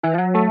Hello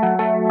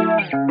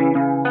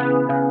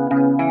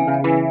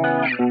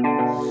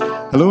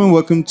and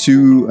welcome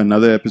to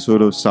another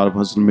episode of Startup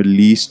Hustle Middle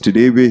East.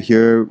 Today we're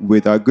here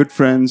with our good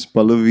friends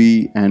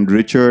Pallavi and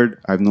Richard.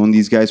 I've known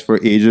these guys for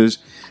ages.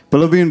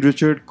 Pallavi and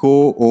Richard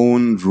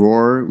co-own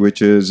Roar, which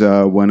is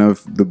one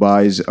of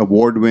Dubai's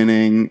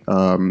award-winning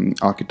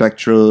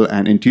architectural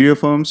and interior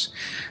firms.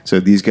 So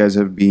these guys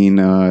have been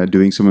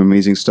doing some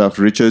amazing stuff.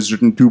 Richard's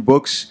written 2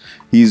 books.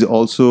 He's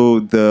also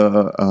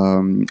the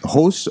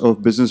host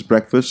of Business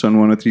Breakfast on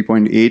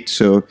 103.8.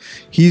 So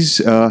he's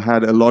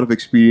had a lot of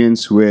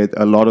experience with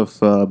a lot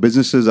of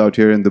businesses out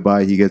here in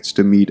Dubai. He gets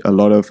to meet a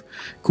lot of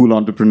cool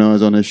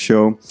entrepreneurs on his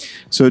show.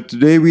 So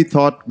today we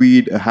thought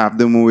we'd have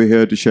them over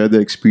here to share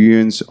the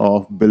experience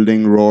of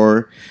building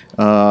Roar.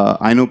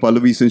 I know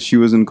Pallavi since she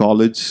was in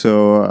college,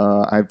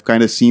 so I've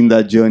kind of seen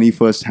that journey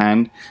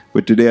firsthand.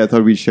 But today I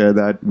thought we'd share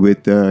that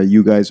with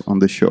you guys on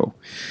the show.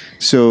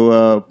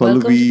 So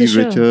Pallavi,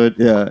 Richard,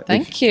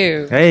 Thank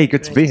you. Hey,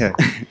 good to be here.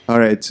 All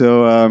right.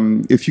 So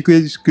if you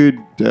guys could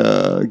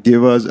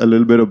give us a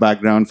little bit of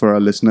background for our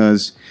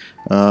listeners,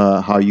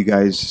 how you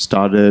guys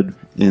started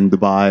in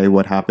Dubai,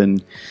 what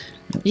happened.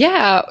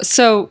 Yeah.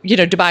 So,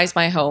 Dubai is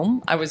my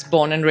home. I was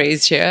born and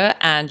raised here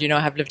and, I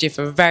have lived here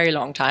for a very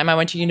long time. I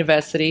went to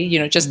university,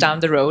 just down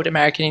the road,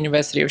 American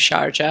University of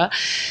Sharjah.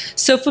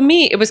 So for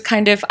me, it was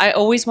I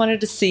always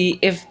wanted to see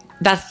if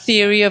that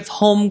theory of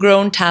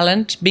homegrown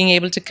talent being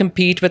able to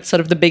compete with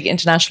sort of the big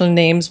international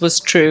names was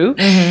true.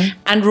 Mm-hmm.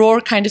 And Roar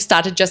kind of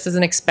started just as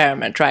an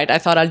experiment, right? I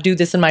thought I'll do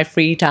this in my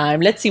free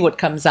time. Let's see what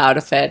comes out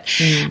of it.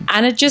 Mm.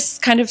 And it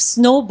just kind of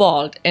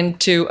snowballed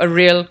into a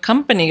real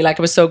company.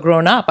 Like I was so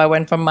grown up. I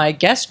went from my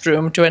guest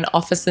room to an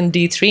office in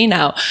D3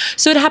 now.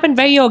 So it happened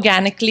very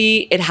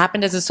organically. It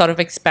happened as a sort of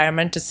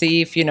experiment to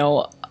see if,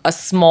 a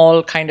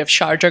small kind of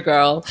Sharjah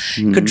girl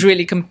could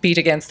really compete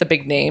against the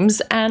big names.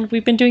 And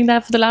we've been doing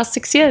that for the last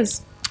 6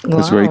 years.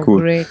 That's very cool.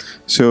 Great.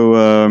 So,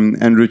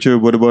 and Richard,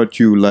 what about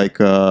you? Like,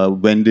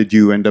 when did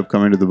you end up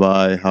coming to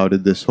Dubai? How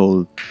did this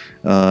whole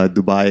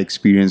Dubai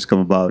experience come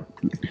about?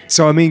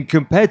 So,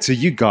 compared to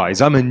you guys,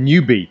 I'm a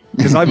newbie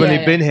because I've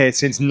only been here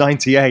since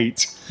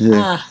 98.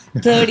 Yeah.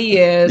 30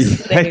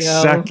 years. There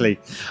Exactly.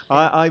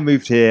 I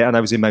moved here and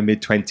I was in my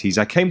mid-20s.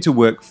 I came to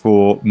work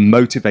for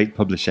Motivate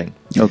Publishing,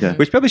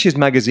 which publishes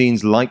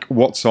magazines like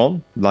What's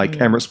On, like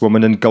Emirates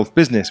Woman, and Gulf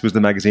Business was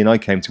the magazine I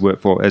came to work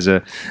for as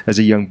a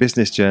young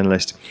business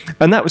journalist.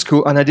 And that was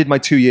cool. And I did my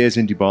 2 years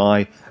in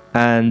Dubai.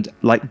 And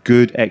like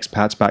good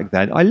expats back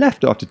then, I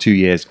left after 2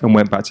 years and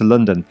went back to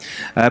London.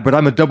 But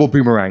I'm a double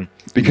boomerang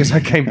because I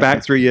came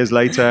back 3 years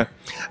later.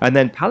 And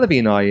then Pallavi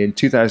and I in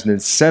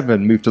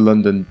 2007 moved to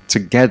London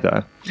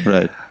together.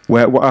 Right.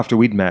 After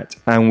we'd met.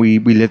 And we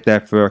lived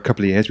there for a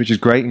couple of years, which is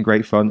great and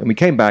great fun. And we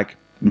came back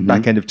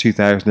back end of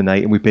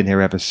 2008, and we've been here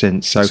ever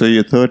since. So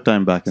your third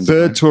time back in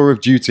Third tour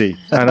of duty,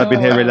 and I've been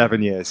here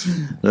 11 years.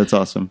 That's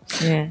awesome.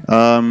 Yeah.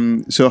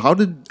 So how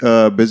did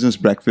Business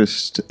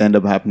Breakfast end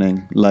up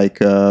happening? Like,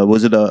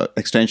 was it an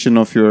extension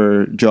of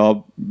your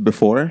job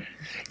before?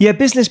 Yeah,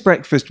 Business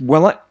Breakfast.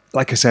 Well,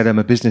 like I said, I'm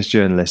a business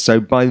journalist. So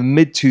by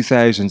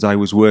mid-2000s, I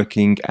was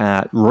working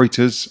at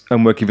Reuters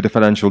and working for the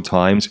Financial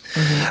Times.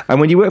 Mm-hmm.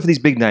 And when you work for these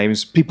big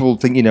names, people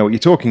think you know what you're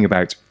talking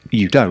about.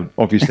 You don't,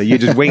 obviously. You're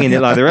just winging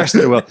it like the rest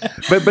of the world.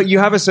 But you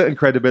have a certain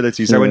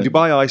credibility. So when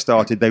Dubai Eye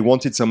started, they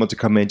wanted someone to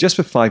come in just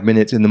for 5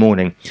 minutes in the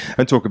morning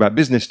and talk about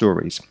business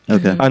stories.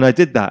 Okay. And I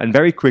did that. And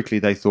very quickly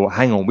they thought,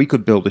 hang on, we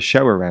could build a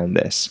show around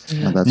this.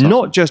 Mm-hmm. Oh, that's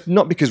awesome.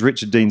 Not because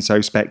Richard Dean's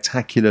so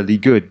spectacularly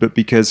good, but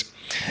because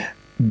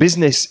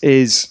business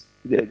is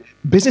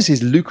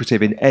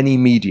lucrative in any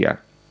media.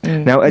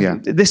 Now,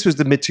 this was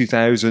the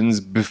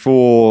mid-2000s,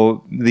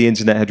 before the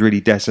internet had really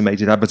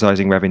decimated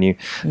advertising revenue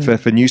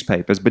for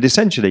newspapers. But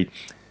essentially,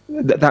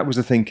 that was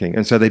the thinking.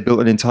 And so they built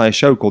an entire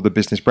show called The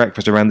Business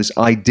Breakfast around this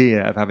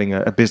idea of having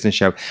a business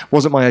show. It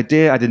wasn't my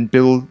idea. I didn't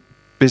build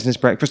Business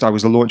Breakfast. I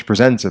was the launch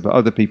presenter, but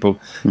other people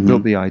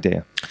built the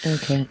idea.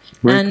 Okay.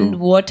 Very cool.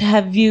 What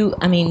have you,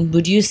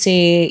 would you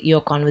say your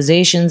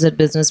conversations at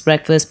Business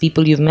Breakfast,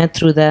 people you've met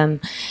through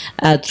them,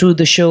 through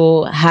the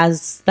show,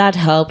 has that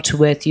helped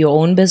with your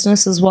own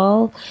business as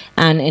well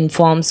and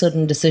informed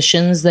certain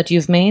decisions that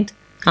you've made?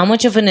 How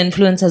much of an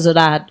influence has it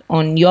had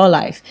on your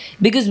life?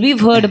 Because we've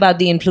heard about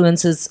the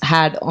influences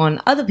had on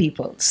other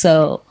people.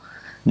 So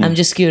I'm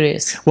just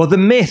curious. Well, the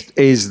myth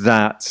is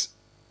that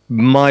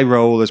my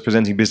role as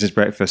presenting Business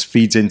Breakfast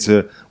feeds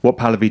into what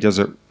Pallavi does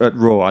at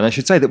Roar. And I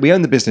should say that we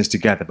own the business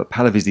together, but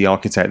Pallavi's the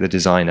architect, the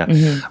designer.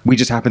 Mm-hmm. We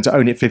just happen to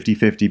own it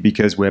 50-50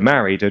 because we're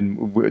married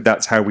and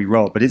that's how we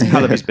roll. But it's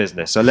Pallavi's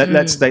business. So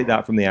let's state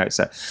that from the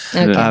outset.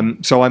 Okay.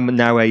 So I'm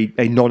now a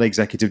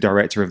non-executive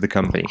director of the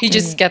company. He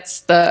just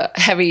gets the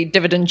heavy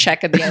dividend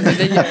check at the end of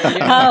the year.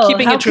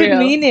 Keeping it real.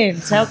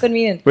 How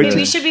convenient. Hey,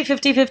 we should be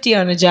 50-50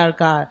 on a jar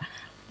car.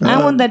 I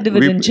want that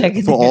dividend check.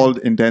 For all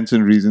intents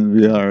and reasons,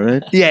 we are,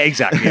 right? Yeah,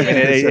 exactly.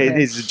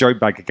 It's a joint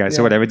bank account,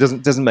 so whatever. It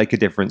doesn't make a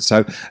difference.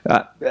 So,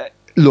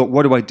 look,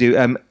 what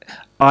do?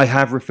 I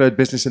have referred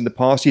business in the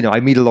past. I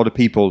meet a lot of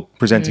people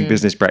presenting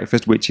business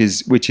breakfast, which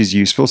is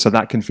useful. So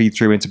that can feed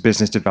through into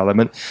business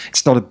development.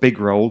 It's not a big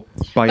role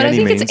by But any I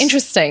think means. it's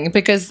interesting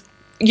because,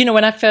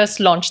 when I first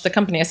launched the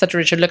company, I said to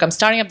Richard, look, I'm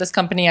starting up this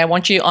company. I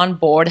want you on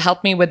board.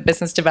 Help me with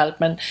business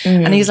development.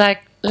 And he's like,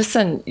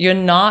 listen, you're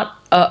not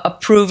a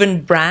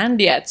proven brand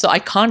yet, so I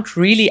can't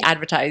really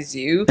advertise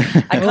you.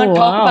 I can't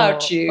talk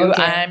about you.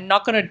 Okay. I'm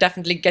not going to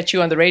definitely get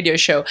you on the radio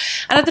show.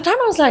 And at the time,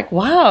 I was like,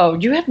 wow,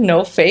 you have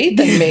no faith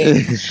in me.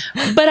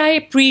 But I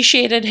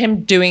appreciated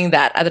him doing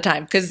that at the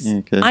time because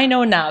I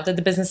know now that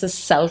the business is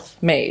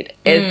self-made.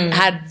 It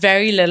had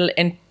very little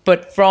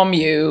input from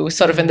you,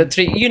 sort of in the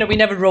three. We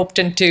never roped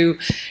into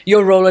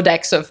your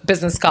Rolodex of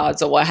business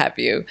cards or what have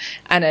you.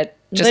 And it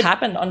just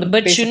happened on the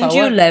But basis shouldn't of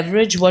you our work.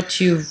 leverage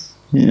what you've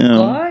Yeah.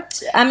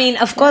 got? I mean,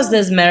 of course,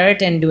 there's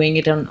merit in doing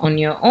it on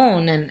your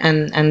own,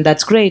 and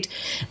that's great.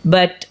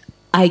 But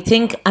I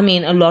think,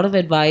 a lot of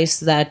advice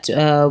that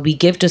we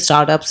give to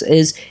startups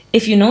is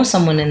if you know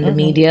someone in the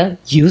media,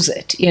 use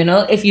it.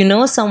 If you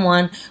know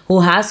someone who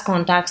has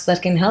contacts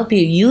that can help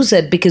you, use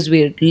it, because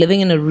we're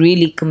living in a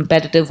really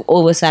competitive,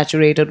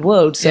 oversaturated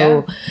world.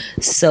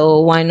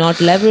 So why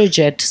not leverage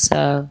it?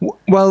 So.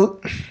 Well,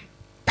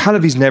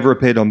 Pallavi's never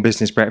appeared on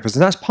Business Breakfast,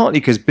 and that's partly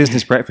because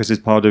Business Breakfast is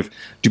part of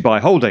Dubai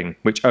Holding,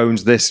 which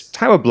owns this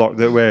tower block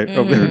that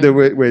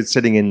we're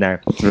sitting in now.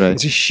 Right.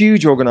 It's a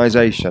huge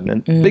organisation,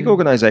 and big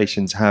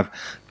organisations have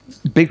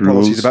big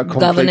policies Rules. about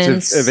conflicts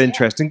Governance. of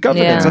interest and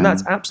governance, Yeah. and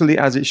that's absolutely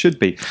as it should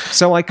be.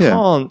 So I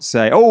can't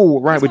say, oh,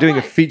 right, we're doing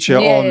a feature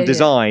on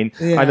design.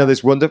 I know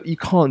this wonderful. You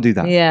can't do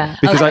that. Yeah.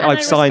 Because And I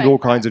I've signed respect all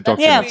that. kinds of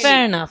That's documents.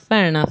 Yeah,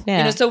 fair enough.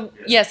 Yeah. So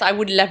yes, I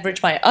would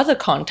leverage my other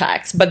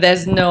contacts, but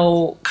there's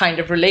no kind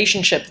of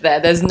relationship there.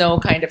 There's no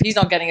kind of, he's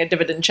not getting a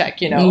dividend check,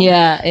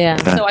 Yeah.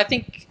 So I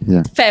think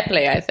fair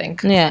play, I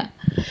think. Yeah.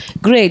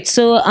 Great.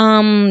 So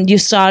you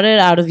started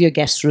out of your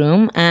guest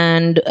room,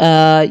 and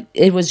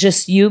it was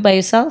just you by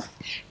yourself?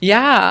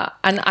 Yeah.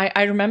 And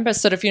I remember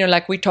sort of,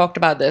 like we talked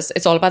about this,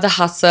 it's all about the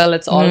hustle.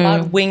 It's all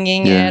about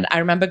winging it. I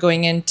remember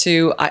going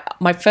into,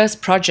 my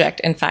first project,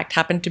 in fact,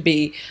 happened to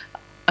be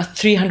a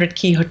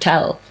 300-key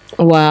hotel.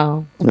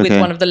 Wow. With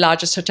one of the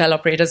largest hotel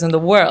operators in the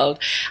world.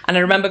 And I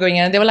remember going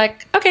in and they were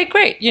like, okay,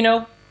 great.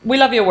 We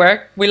love your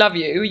work. We love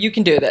you. You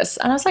can do this.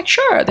 And I was like,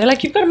 sure. They're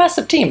like, you've got a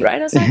massive team, right?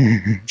 I was like,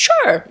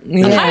 sure.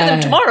 I'll hire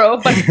them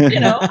tomorrow, but,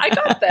 I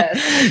got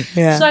this.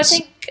 Yeah. So I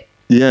think...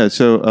 Yeah.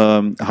 So,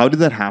 how did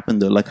that happen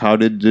though? Like, how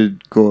did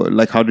it go?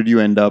 Like, how did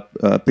you end up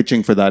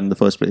pitching for that in the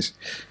first place?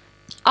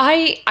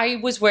 I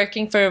was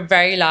working for a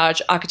very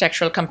large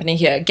architectural company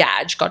here,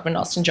 Gadge, Godwin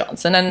Austin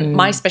Johnson, and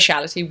my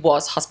specialty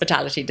was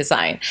hospitality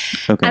design.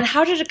 Okay. And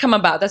how did it come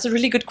about? That's a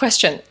really good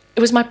question. It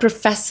was my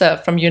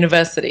professor from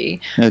university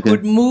Okay. who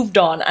had moved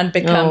on and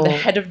become the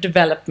head of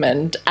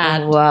development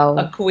at Wow.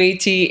 a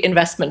Kuwaiti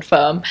investment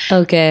firm.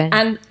 Okay.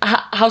 And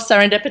how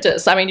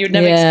serendipitous. I mean, you'd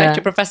never expect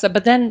your professor.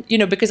 But then,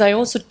 because I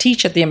also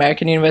teach at the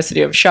American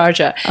University of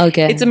Sharjah,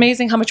 Okay. it's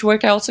amazing how much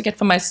work I also get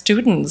from my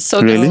students.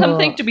 So Really? there's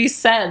something to be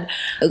said.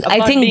 I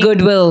about think being-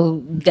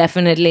 goodwill,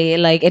 definitely.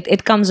 Like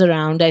it comes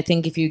around. I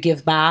think if you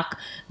give back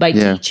by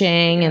Yeah.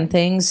 teaching and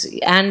things,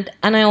 and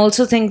I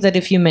also think that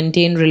if you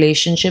maintain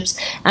relationships,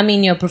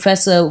 your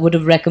professor would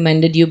have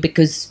recommended you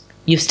because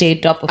you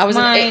stayed top of I was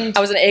mind.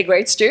 an A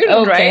grade student,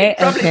 Okay, right?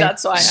 Probably okay.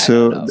 that's why. I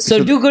So, don't know.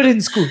 so do good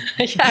in school.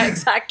 Yeah,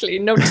 exactly.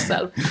 Note to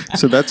self.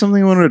 so that's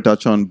something I wanted to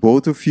touch on.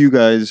 Both of you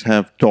guys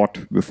have taught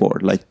before,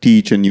 like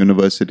teach in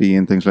university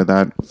and things like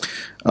that.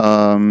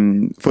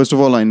 First of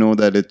all, I know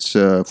that it's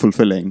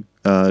fulfilling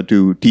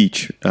to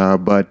teach,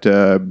 but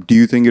do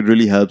you think it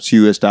really helps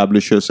you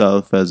establish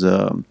yourself as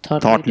a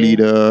thought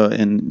leader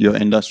in your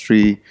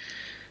industry?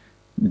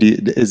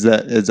 Is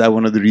that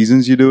one of the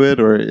reasons you do it,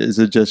 or is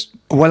it just...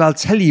 Well, I'll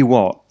tell you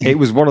what, it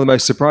was one of the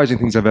most surprising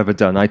things I've ever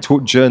done. I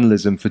taught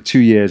journalism for 2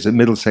 years at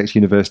Middlesex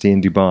University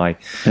in Dubai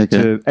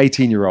to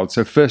 18-year-olds,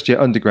 so first year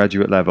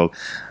undergraduate level.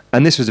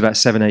 And this was about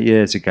 7-8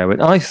 years ago.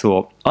 And I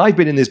thought, I've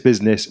been in this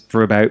business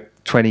for about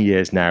 20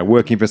 years now,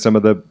 working for some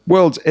of the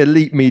world's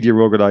elite media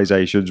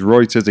organizations,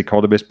 Reuters,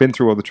 Economist, been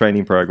through all the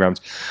training programs.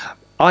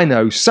 I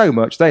know so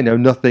much, they know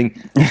nothing.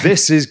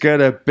 This is going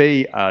to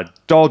be a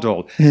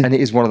doddle. And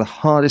it is one of the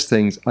hardest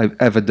things I've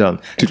ever done.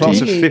 A class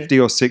of 50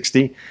 or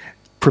 60,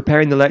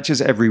 preparing the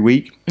lectures every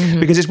week.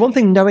 Because it's one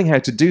thing knowing how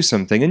to do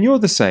something, and you're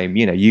the same,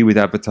 you with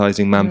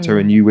advertising, Mamta,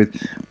 and you with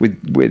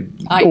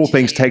all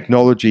things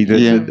technology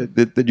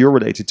that you're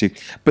related to.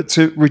 But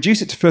to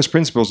reduce it to first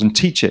principles and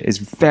teach it is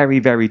very,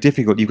 very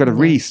difficult. You've got to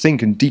really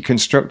think and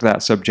deconstruct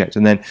that subject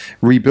and then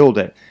rebuild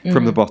it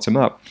from the bottom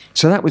up.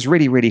 So that was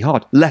really, really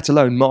hard, let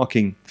alone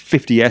marking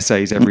 50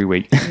 essays every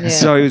week.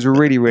 So it was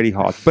really, really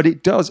hard. But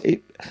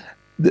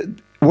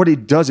what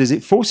it does is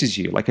it forces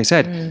you, like I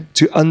said,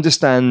 to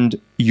understand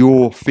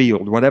your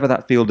field, whatever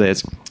that field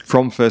is,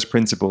 from first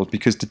principles.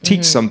 Because to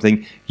teach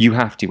something, you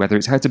have to. Whether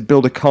it's how to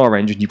build a car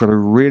engine, you've got to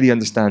really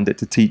understand it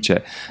to teach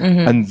it.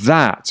 And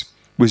that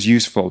was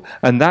useful.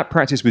 And that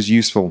practice was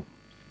useful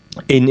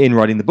in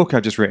writing the book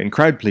I've just written,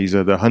 Crowd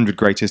Pleaser, the 100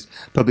 greatest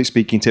public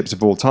speaking tips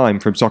of all time,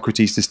 from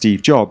Socrates to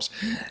Steve Jobs.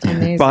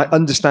 Amazing. By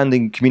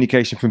understanding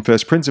communication from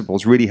first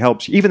principles really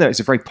helps, even though it's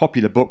a very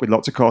popular book with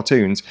lots of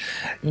cartoons,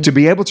 to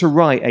be able to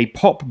write a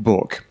pop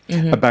book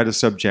about a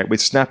subject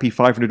with snappy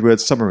 500-word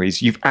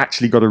summaries. You've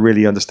actually got to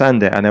really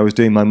understand it. And I was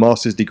doing my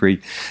master's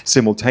degree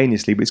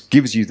simultaneously, which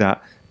gives you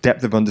that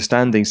depth of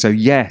understanding. So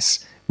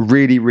yes,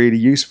 really, really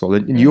useful.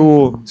 And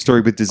your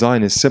story with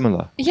design is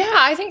similar. Yeah,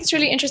 I think it's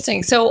really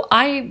interesting. So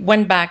I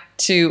went back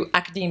to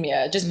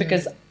academia just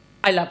because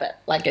I love it.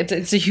 Like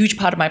it's a huge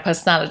part of my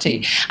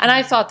personality. And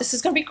I thought this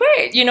is going to be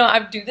great. You know, I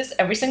do this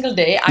every single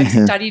day. I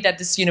studied at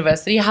this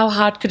university. How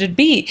hard could it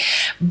be?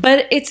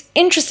 But it's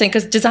interesting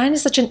because design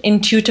is such an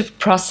intuitive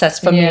process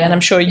for me. And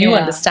I'm sure you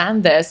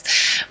understand this.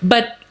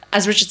 But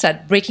as Richard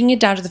said, breaking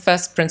it down to the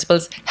first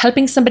principles,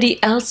 helping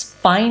somebody else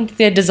find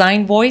their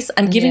design voice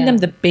and giving them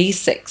the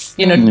basics,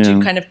 you know,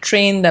 to kind of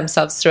train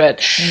themselves through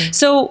it.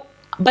 So,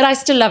 but I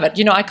still love it.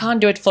 You know, I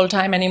can't do it full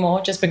time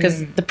anymore just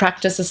because the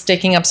practice is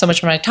taking up so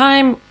much of my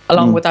time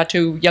along with our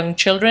 2 young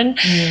children.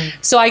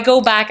 So I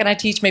go back and I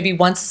teach maybe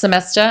once a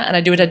semester, and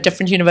I do it at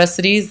different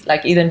universities,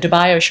 like either in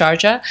Dubai or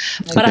Sharjah.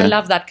 But I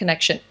love that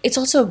connection. It's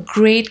also a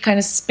great kind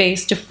of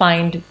space to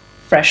find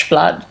fresh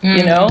blood,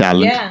 you know?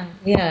 Talent.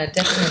 Yeah,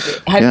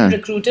 definitely. Have you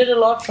recruited a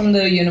lot from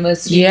the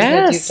universities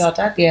that you've taught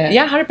at?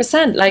 Yeah,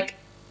 100%. Like,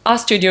 our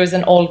studio is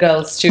an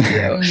all-girls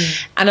studio.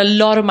 And a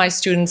lot of my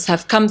students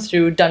have come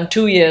through, done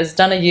 2 years,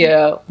 done a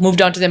year,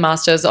 moved on to their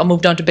masters, or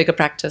moved on to bigger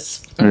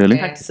practices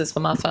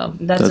from our firm.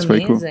 That's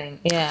very cool. amazing.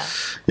 Yeah.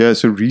 Yeah,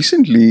 so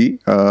recently,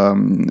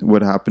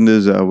 what happened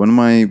is one of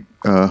my,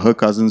 her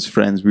cousin's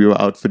friends, we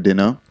were out for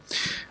dinner.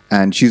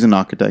 And she's an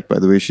architect, by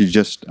the way.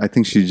 I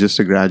think she's just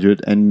a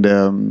graduate.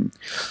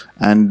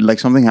 And like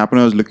something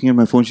happened. I was looking at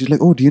my phone. She's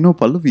like, "Oh, do you know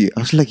Pallavi?" I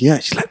was like, "Yeah."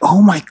 She's like,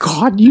 "Oh my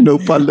God, you know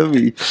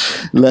Pallavi?"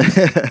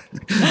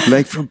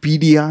 like from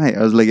PDI.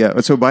 I was like, "Yeah."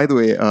 So by the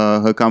way,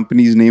 her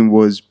company's name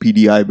was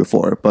PDI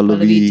before,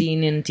 Pallavi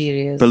Dean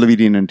Interiors. Pallavi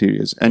Dean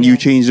Interiors. And you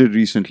changed it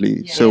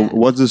recently. So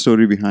what's the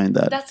story behind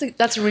that?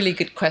 That's a really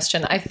good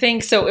question. I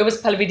think so. It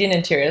was Pallavi Dean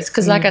Interiors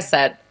because, like I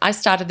said, I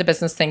started the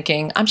business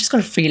thinking I'm just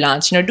going to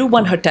freelance. You know, do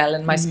one hotel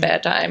in my spare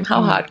time.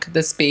 How hard could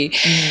this be?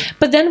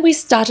 But then we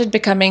started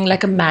becoming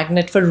like a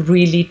magnet for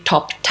really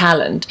top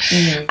talent,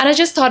 and I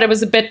just thought it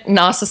was a bit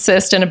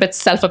narcissist and a bit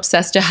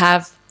self-obsessed to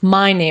have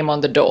my name on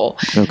the door.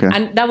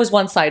 And that was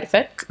one side of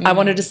it. I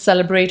wanted to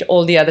celebrate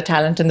all the other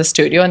talent in the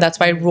studio, and that's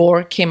why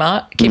Roar came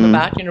about.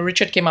 You know,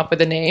 Richard came up with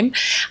the name,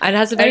 and it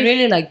has a I very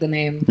really like the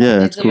name.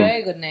 Yeah, it's a cool.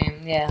 very good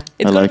name. Yeah.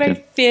 it's got like a very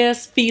it.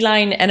 fierce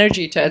feline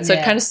energy to it, so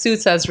it kind of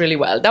suits us really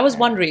well. That was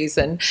one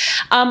reason.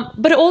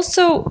 But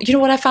also, you know,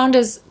 what I found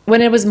is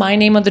when it was my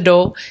name on the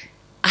door,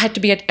 I had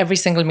to be at every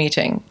single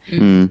meeting,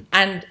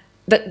 and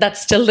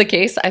that's still the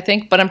case, I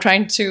think, but I'm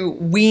trying to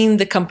wean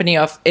the company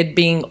of it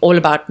being all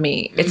about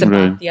me. It's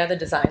about the other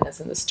designers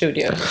in the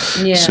studio.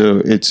 Yeah.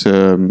 So it's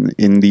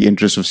in the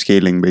interest of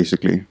scaling,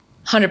 basically.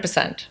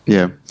 100%.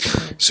 Yeah.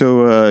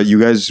 So you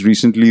guys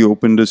recently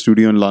opened a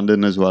studio in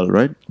London as well,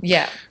 right?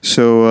 Yeah.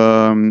 So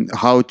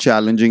how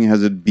challenging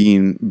has it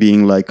been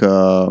being like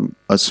a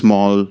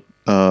small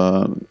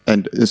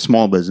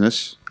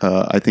business?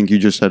 I think you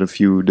just had a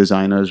few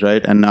designers,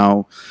 right? And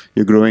now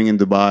you're growing in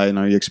Dubai.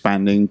 Now you're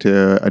expanding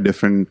to a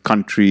different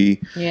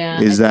country. Yeah.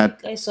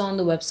 I saw on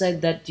the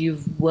website that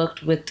you've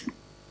worked with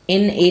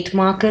in 8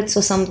 markets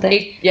or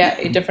something.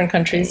 8 different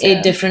countries.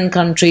 8 different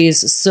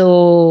countries.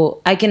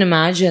 So I can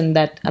imagine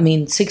that, I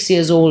mean, 6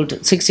 years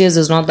old, 6 years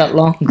is not that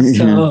long.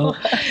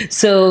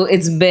 So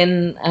it's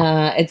been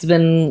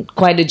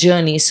quite a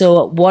journey.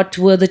 So what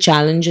were the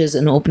challenges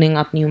in opening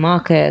up new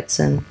markets?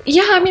 And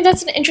Yeah, I mean,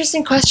 that's an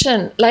interesting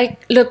question.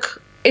 Like,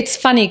 look, it's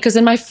funny because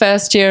in my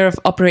first year of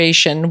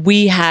operation,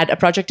 we had a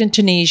project in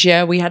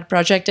Tunisia, we had a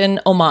project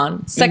in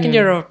Oman. Second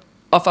year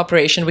of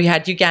operation, we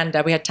had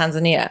Uganda, we had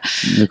Tanzania.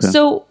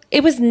 So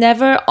it was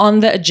never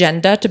on the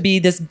agenda to be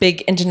this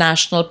big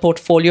international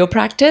portfolio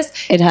practice.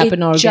 It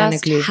happened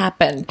organically. It just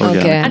happened.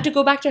 Okay. And to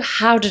go back to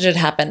how did it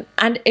happen?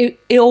 And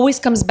it always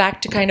comes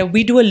back to kind of,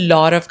 we do a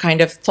lot of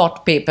kind of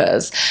thought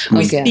papers.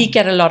 We speak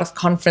at a lot of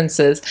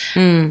conferences.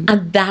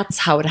 And that's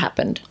how it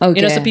happened.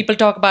 You know, so people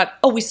talk about,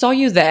 oh, we saw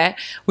you there.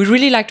 We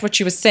really liked what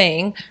she was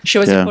saying.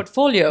 Show us your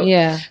portfolio.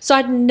 Yeah. So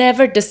I'd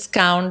never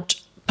discount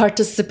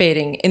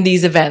participating in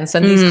these events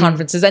and these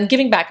conferences and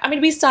giving back. I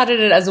mean, we started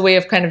it as a way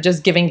of kind of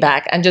just giving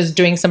back and just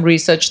doing some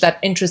research that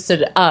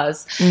interested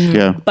us.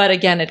 But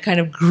again, it kind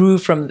of grew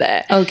from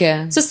there.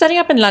 Okay. So setting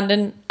up in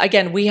London,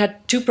 again, we had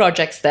 2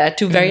 projects there,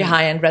 2 very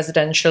high-end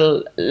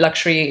residential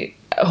luxury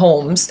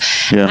homes.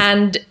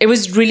 And it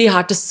was really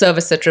hard to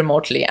service it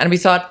remotely. And we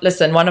thought,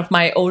 listen, one of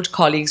my old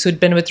colleagues who'd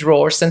been with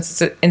Roar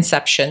since its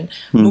inception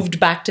moved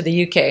back to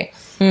the UK.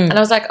 And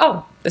I was like,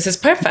 oh, this is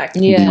perfect.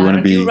 Yeah. Why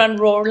don't you run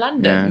Roar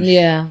London?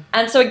 Yeah.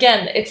 And so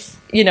again, it's,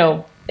 you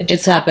know, it just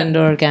It's happened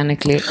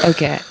organically.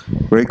 Okay.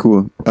 Very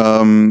cool.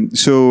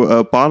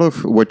 So part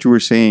of what you were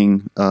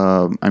saying,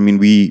 I mean,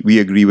 we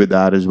agree with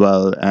that as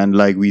well, and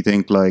like we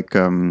think like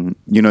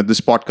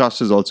this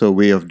podcast is also a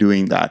way of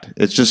doing that.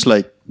 It's just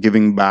like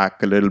giving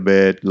back a little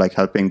bit, like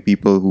helping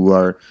people who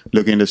are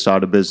looking to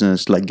start a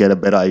business, like get a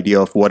better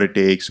idea of what it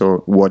takes or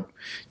what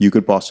you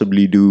could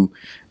possibly do,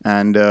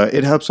 and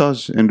it helps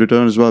us in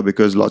return as well,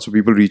 because lots of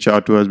people reach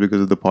out to us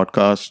because of the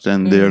podcast,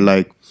 and they're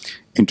like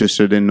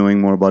interested in knowing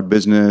more about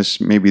business.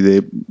 Maybe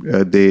they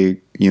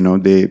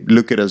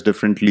look at us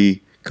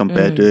differently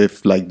compared to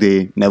if like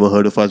they never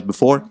heard of us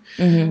before.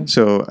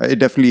 So it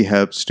definitely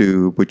helps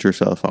to put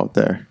yourself out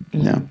there.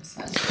 Yeah.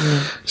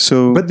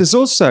 So, But there's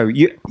also,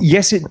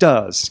 yes, it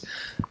does.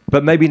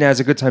 But maybe now's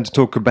a good time to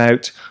talk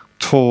about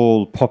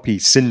tall poppy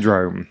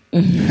syndrome.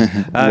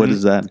 what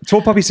is that?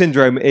 Tall poppy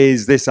syndrome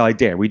is this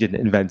idea, we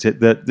didn't invent it,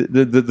 that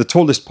the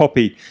tallest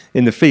poppy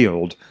in the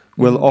field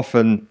will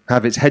often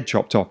have its head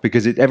chopped off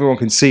because everyone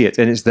can see it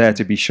and it's there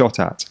to be shot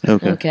at.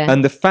 Okay.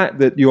 And the fact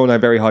that you're now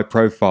very high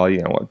profile,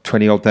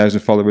 20-odd thousand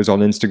followers on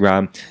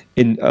Instagram,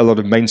 in a lot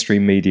of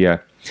mainstream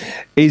media,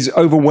 is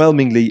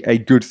overwhelmingly a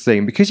good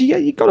thing, because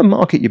you got to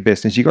market your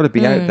business, you got to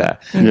be out there,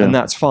 and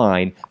that's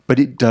fine. But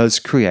it does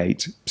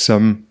create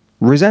some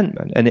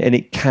resentment, and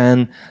it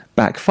can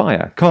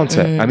backfire, can't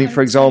it? I mean,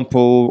 for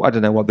example, I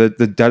don't know what the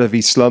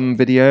Delavi slum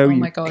video, Oh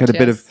my God, had a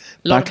bit of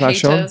lot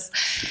backlash on. haters.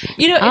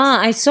 It's,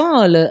 I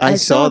saw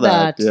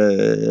that.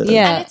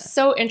 Yeah. and it's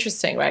so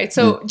interesting, right?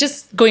 So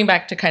just going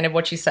back to kind of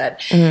what you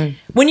said,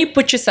 when you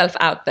put yourself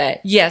out there,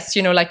 yes,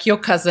 like your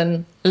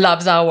cousin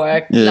loves our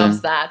work,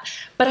 loves that.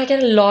 But I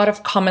get a lot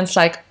of comments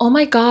like, oh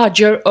my God,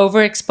 you're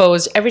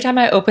overexposed. Every time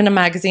I open a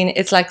magazine,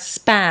 it's like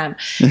spam.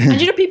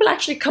 And people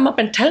actually come up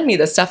and tell me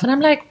this stuff. And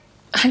I'm like,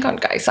 hang on,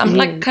 guys, I'm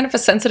like kind of a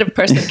sensitive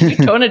person. Can you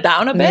tone it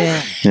down a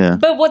bit? Yeah.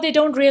 But what they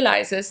don't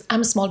realize is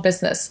I'm a small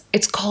business.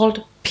 It's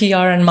called PR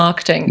and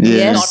marketing,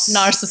 Yes.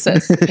 not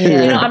narcissist.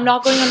 I'm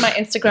not going on my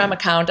Instagram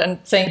account and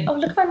saying, oh,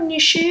 look at my new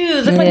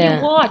shoes, look at my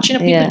new watch.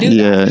 People do that.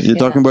 Yeah, you're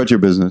talking about your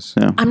business.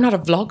 Yeah. I'm not a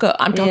vlogger.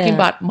 I'm talking Yeah.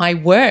 about my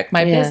work,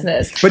 my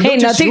business. But Hey, not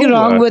just nothing your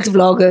wrong work. with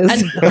vloggers.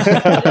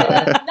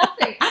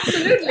 Nothing.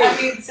 Absolutely.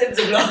 I mean, since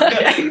a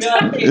vlogger.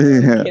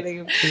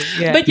 Exactly.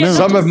 Yeah. But yeah,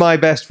 Some of my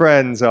best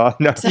friends are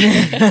no.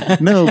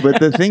 No, but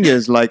the thing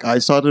is, like, I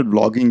started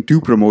vlogging to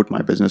promote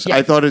my business.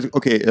 I thought,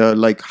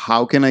 like,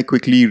 how can I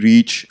quickly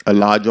reach a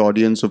large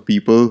audience of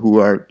people who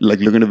are like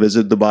looking to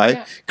visit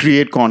Dubai,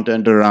 create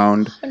content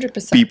around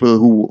 100%. people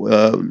who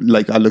are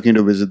looking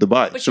to visit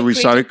Dubai. But So you're we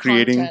started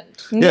creating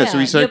creating, content. so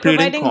we started You're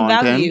creating providing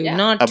content value,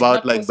 not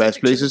about like posting best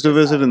pictures places to of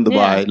visit in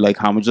Dubai, Yeah. like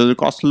how much does it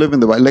cost to live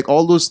in Dubai, like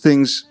all those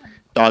things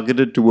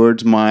targeted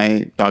towards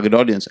my target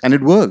audience, and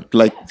it worked.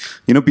 Like,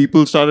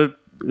 people started.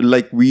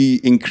 Like, we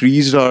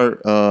increased our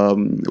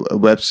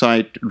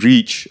website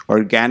reach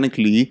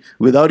organically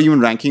without even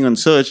ranking on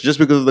search, just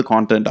because of the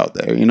content out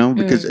there,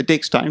 because it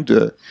takes time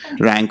to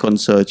rank on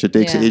search. It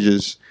takes Yeah.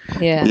 ages.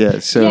 Yeah. Yeah.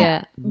 So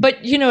Yeah. But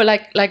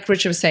like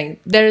Richard was saying,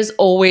 there is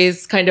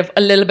always kind of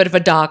a little bit of a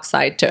dark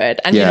side to it,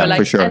 and Yeah, like,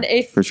 for sure, and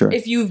for sure.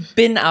 if you've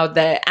been out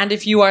there and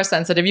if you are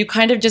sensitive, you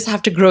kind of just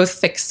have to grow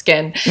thick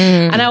skin.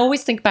 And I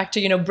always think back to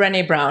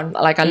Brené Brown.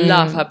 Like, I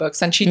love her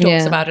books, and she talks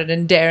Yeah. about it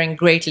in Daring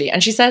Greatly,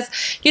 and she says,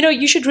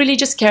 you should really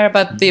just care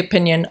about the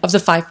opinion of the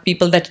 5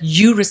 people that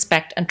you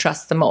respect and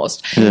trust the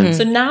most.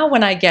 So now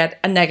when I get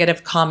a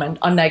negative comment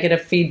or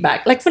negative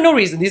feedback, like for no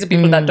reason, these are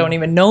people that don't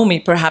even know me,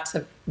 perhaps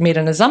have made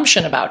an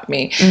assumption about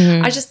me.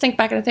 I just think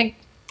back and I think,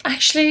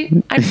 actually,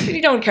 I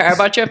really don't care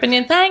about your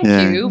opinion. Thank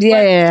Yeah. you.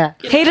 Yeah.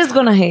 Haters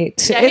gonna hate.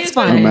 Yeah, It's haters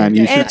gonna Oh fine. man,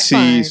 you should It's see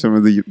fine. some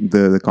of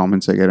the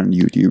comments I get on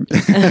YouTube.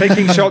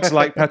 Taking shots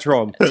like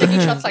Patron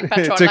Taking shots like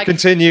Patron, to like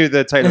continue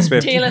the Taylor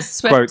Swift Taylor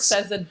Swift quotes.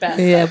 says it best.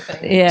 I Yeah. think.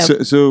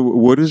 Yeah. So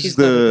what is She's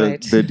got it the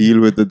right. the deal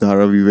with the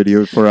Dharavi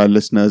video for our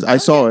listeners? I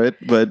saw it,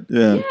 but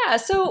Yeah,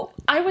 so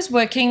I was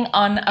working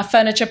on a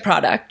furniture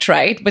product,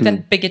 right, with a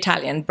big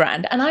Italian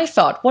brand. And I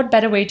thought, what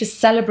better way to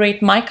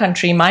celebrate my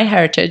country, my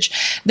heritage,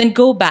 than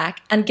go back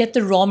and get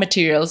the raw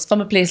materials from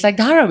a place like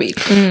Dharavi.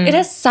 It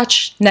has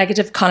such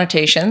negative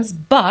connotations,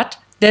 but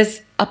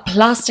there's a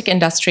plastic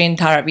industry in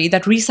Dharavi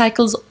that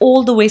recycles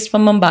all the waste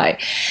from Mumbai.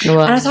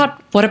 Wow. And I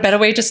thought, what a better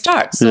way to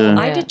start. So Yeah.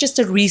 I did just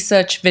a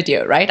research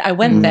video, right? I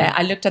went there,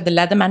 I looked at the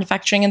leather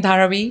manufacturing in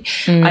Dharavi,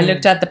 I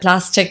looked at the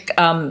plastic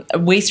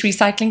waste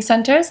recycling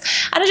centers,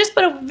 and I just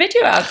put a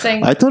video out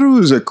saying, I thought it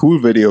was a cool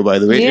video, by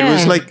the way. It Yeah.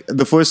 was like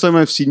the first time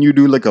I've seen you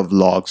do like a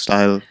vlog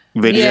style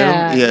video.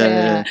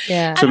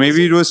 Yeah. So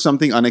maybe it was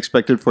something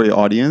unexpected for your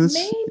audience.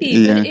 maybe,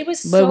 Yeah. but it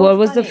was But so what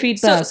was the funny.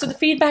 feedback? So the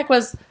feedback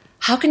was,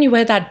 how can you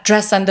wear that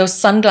dress and those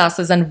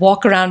sunglasses and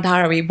walk around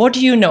Dharavi? What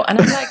do you know?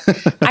 And I'm like,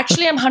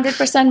 actually, I'm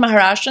 100%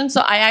 Maharashtrian. So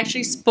I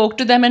actually spoke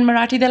to them in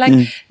Marathi. They're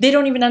like, they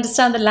don't even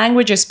understand the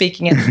language you're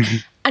speaking in.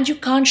 And you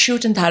can't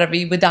shoot in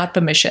Dharavi without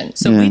permission.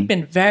 So we've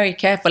been very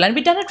careful, and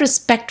we've done it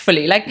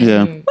respectfully. Like,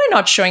 we're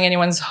not showing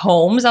anyone's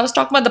homes. I was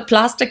talking about the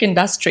plastic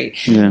industry.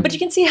 But you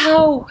can see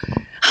how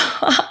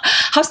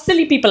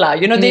silly people are.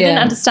 You know, they didn't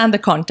understand the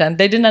content.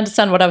 They didn't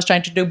understand what I was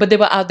trying to do, but they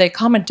were out there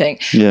commenting.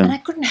 And I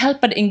couldn't help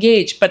but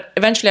engage. But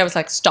eventually I was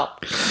like,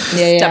 stop.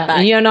 Step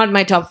back. You're not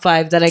my top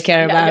 5 that I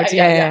care about.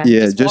 Yeah,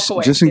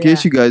 just in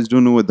case you guys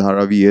don't know what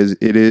Dharavi is,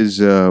 it is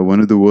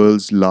one of the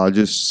world's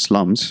largest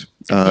slums.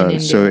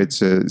 So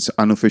it's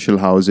unofficial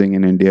housing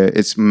in India.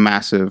 It's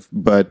massive,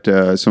 but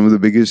some of the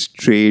biggest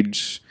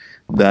trades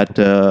that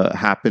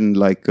happen,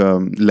 like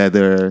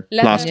leather,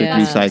 plastic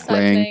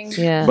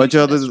recycling, bunch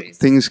of other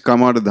things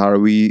come out of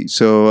Dharavi.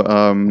 So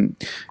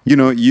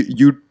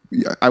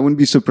I wouldn't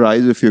be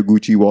surprised if your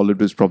Gucci wallet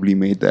was probably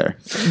made there.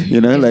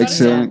 You know, like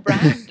so.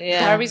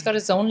 Dharavi's got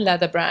his own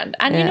leather brand,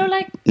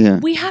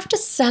 and we have to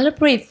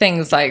celebrate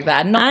things like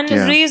that, and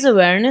raise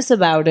awareness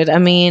about it. I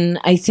mean,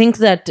 I think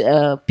that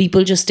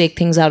people just take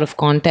things out of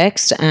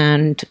context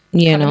and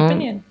have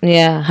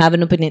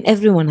an opinion.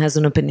 Everyone has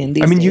an opinion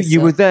these days.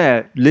 You were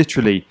there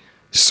literally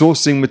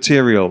sourcing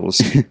materials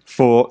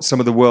for some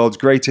of the world's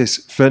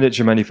greatest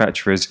furniture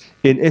manufacturers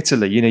in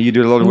Italy. You know, you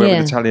do a lot of work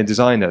with Italian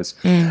designers.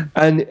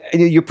 And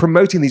you're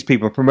promoting these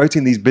people,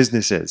 promoting these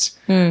businesses,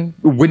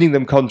 winning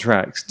them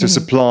contracts to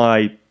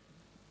supply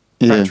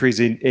factories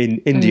in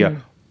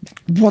India.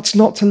 What's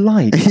not to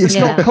like? It's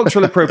not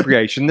cultural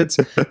appropriation. It's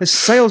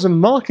sales and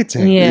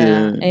marketing.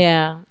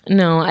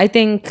 No, I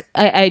think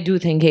I do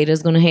think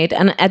haters gonna hate,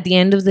 and at the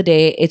end of the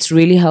day, it's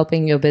really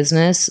helping your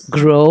business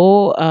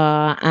grow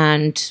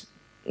and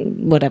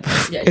whatever.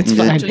 It's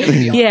fine.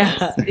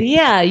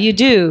 You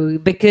do,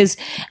 because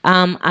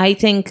I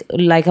think,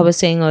 like I was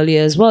saying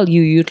earlier as well,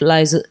 you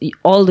utilize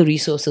all the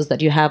resources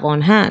that you have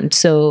on hand.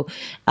 So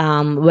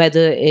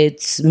whether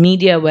it's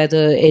media,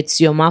 whether it's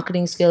your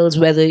marketing skills,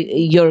 whether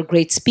you're a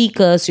great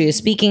speaker, so you're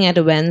speaking at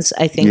events,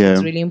 I think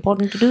it's really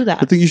important to do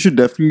that. I think you should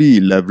definitely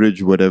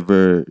leverage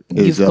whatever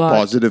is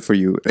positive for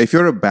you. If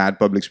you're a bad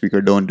public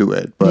speaker, don't do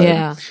it. But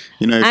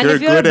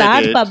if you're a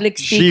bad public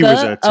speaker, she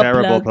was a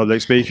terrible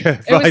public speaker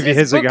 5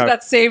 years ago.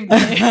 That saved me.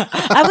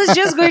 I was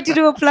just going to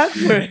do a plug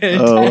for it.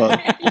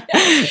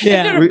 If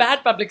you're a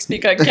bad public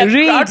speaker, get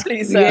crowd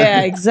pleaser.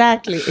 Yeah,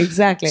 exactly.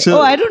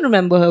 So, I don't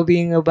remember her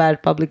being a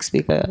bad public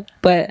speaker,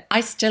 but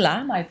I still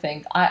am. I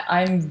think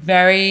I'm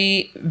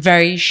very,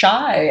 very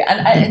shy,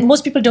 and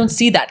most people don't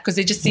see that because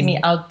they just see me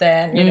out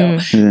there,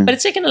 But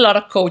it's taken a lot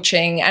of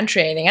coaching and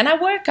training, and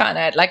I work on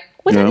it. Like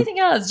with anything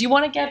else, you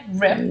want to get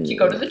ripped, you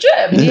go to the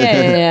gym.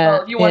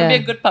 You want to be a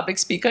good public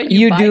speaker,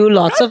 you do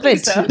lots of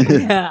it.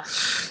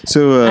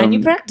 So, you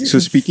practice. So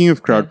speaking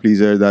of crowd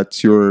pleaser,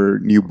 that's your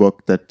new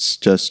book that's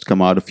just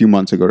come out a few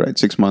months ago, right?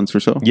 6 months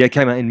or so? Yeah, it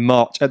came out in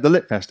March at the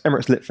Litfest,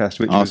 Emirates Litfest,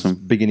 which was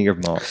beginning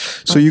of March.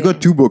 So you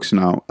got 2 books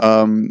now.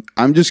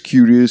 I'm just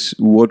curious,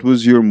 what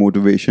was your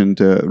motivation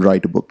to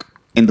write a book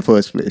in the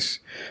first place?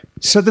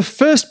 So the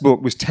first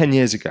book was 10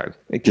 years ago.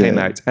 It came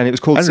out, and it was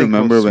called I Sink or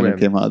remember when Swim. it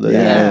came out.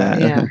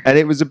 And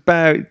it was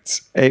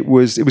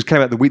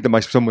came out the week that my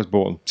son was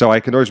born. So I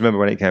can always remember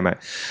when it came out.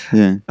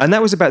 Yeah. And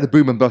that was about the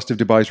boom and bust of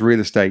Dubai's real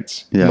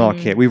estate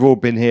market. We've all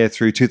been here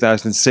through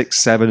 2006,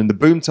 7 and the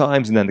boom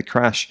times, and then the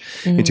crash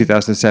in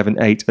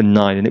 2007, 8 and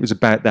 9. And it was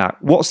about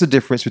that. What's the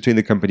difference between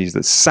the companies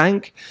that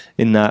sank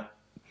in that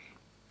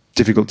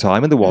difficult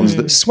time and the ones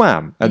that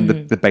swam? And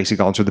the basic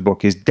answer of the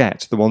book is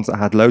debt. The ones that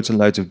had loads and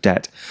loads of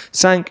debt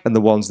sank, and the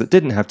ones that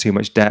didn't have too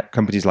much debt,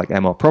 companies like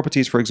MR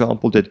Properties, for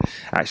example, did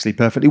actually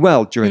perfectly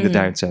well during the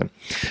downturn.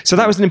 So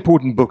that was an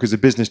important book as a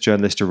business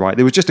journalist to write.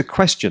 There was just a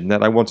question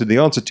that I wanted the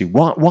answer to.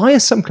 Why are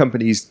some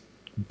companies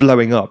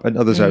blowing up and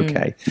others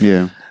okay?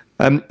 Yeah.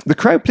 The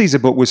Crowd Pleaser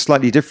book was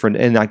slightly different,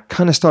 and I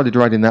kind of started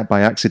writing that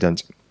by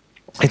accident.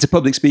 It's a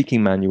public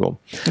speaking manual.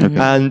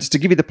 And to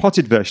give you the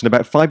potted version,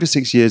 about 5 or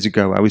 6 years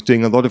ago, I was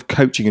doing a lot of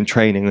coaching and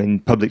training in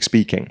public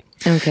speaking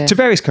to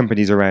various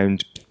companies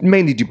around,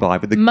 mainly Dubai,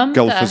 but the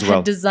Gulf as well.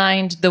 Had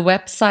designed the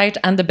website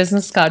and the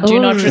business card. Do you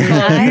not recall?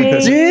 I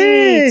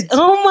did!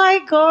 Oh my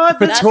God.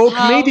 For Talk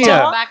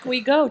Media. Back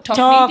we go.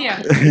 Talk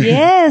Media.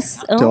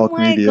 Yes. Oh Talk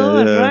my Media,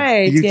 God. yeah.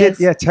 Right. You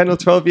did, 10 or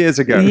 12 years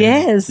ago.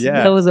 Yes.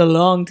 Yeah. That was a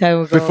long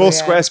time ago. Before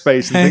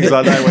Squarespace and things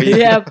like that, where you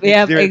Yep,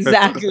 do it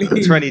exactly. for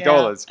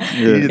 $20.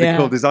 You needed a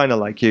cool designer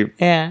like you.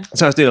 Yeah.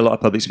 So I was doing a lot of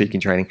public speaking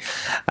training.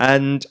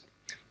 And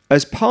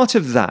as part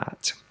of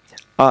that,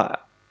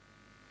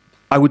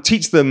 I would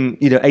teach them,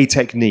 a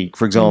technique.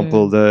 For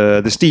example,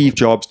 the Steve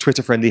Jobs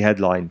Twitter-friendly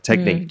headline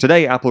technique.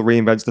 Today, Apple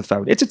reinvents the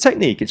phone. It's a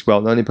technique. It's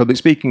well known in public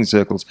speaking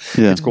circles.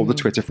 Yeah. It's called the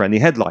Twitter-friendly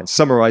headline.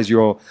 Summarize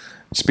your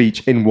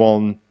speech in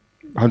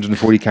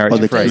 140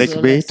 character phrase.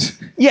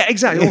 Clickbait. Yeah,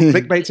 exactly. All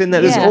clickbait's in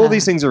there. All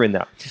these things are in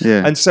there.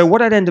 Yeah. And so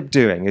what I'd end up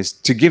doing is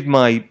to give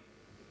my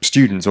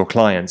students or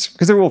clients,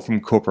 because they're all from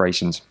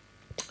corporations,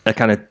 a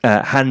kind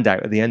of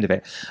handout at the end of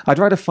it, I'd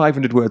write a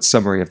 500-word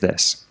summary of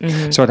this.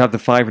 So I'd have the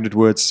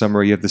 500-word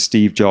summary of the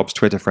Steve Jobs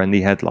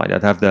Twitter-friendly headline.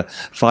 I'd have the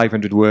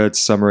 500-word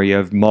summary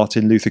of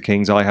Martin Luther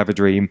King's I Have a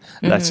Dream,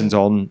 lessons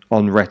on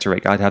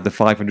rhetoric. I'd have the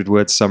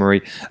 500-word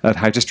summary of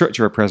how to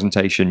structure a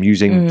presentation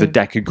using the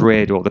Deca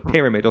grid or the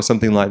pyramid or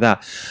something like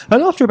that.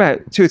 And after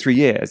about 2 or 3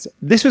 years,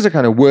 this was a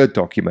kind of Word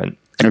document,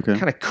 a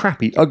kind of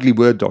crappy, ugly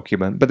Word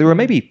document, but there were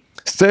maybe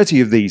 30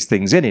 of these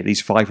things in it,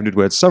 these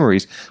 500-word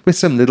summaries with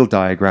some little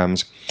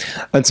diagrams.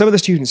 And some of the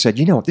students said,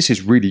 you know what, this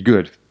is really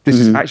good. This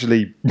is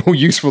actually more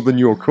useful than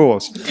your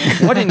course.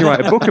 Why didn't you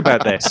write a book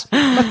about this?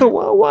 I thought,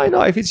 well, why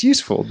not? If it's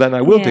useful, then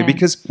I will do,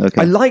 because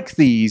I like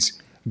these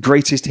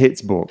greatest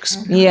hits books.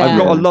 Yeah. I've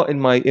got a lot in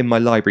my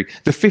library.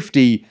 The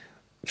 50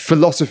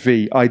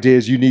 philosophy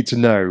ideas you need to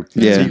know.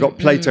 Yeah. So you've got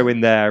Plato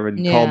in there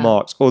and Karl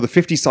Marx, or the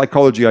 50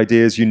 psychology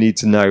ideas you need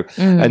to know.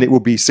 And it will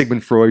be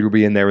Sigmund Freud will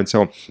be in there and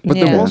so on. But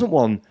there wasn't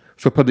one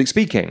for public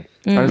speaking.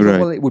 And I thought,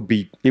 well, it would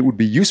be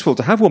useful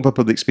to have one for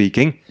public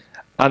speaking.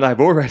 And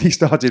I've already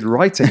started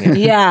writing it.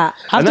 Yeah,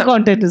 half the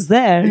content is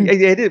there.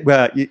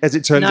 Well, as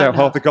it turns out,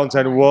 half the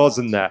content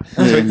wasn't there.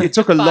 So it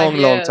took a long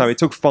time. It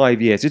took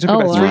 5 years. It took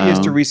about 3 years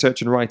to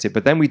research and write it.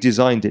 But then we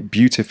designed it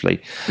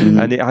beautifully.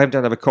 And I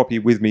don't have a copy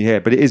with me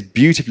here, but it is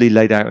beautifully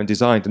laid out and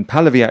designed. And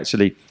Pallavi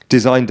actually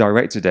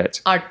directed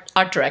it.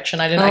 Art direction.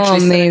 I didn't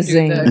actually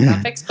amazing. do the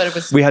graphics, but it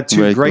was. We had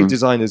two Very great cool.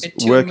 designers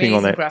Two working on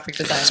amazing it. graphic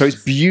designers. So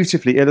it's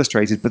beautifully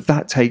illustrated, but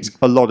that takes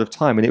a lot of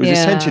time. And it was Yeah.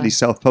 essentially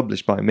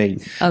self-published by me.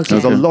 Okay.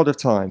 There's a lot of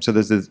time. So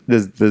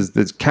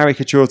there's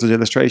caricatures, there's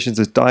illustrations,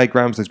 there's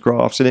diagrams, there's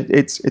graphs, and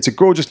it's a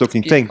gorgeous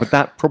looking thing. But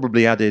that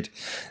probably added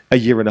a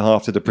year and a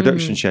half to the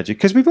production schedule,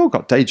 because we've all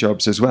got day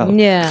jobs as well.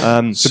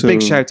 Yeah. So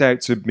big shout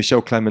out to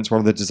Michelle Clements, one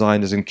of the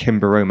designers, and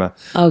Kim Baroma,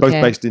 both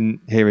Okay. based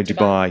here in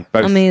Dubai.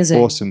 Both Amazing.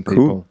 awesome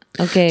people. Cool.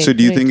 Okay. So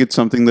do you great. think it's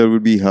something that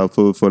would be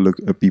helpful for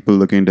people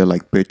looking to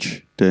like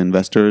pitch to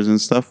investors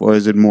and stuff, or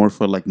is it more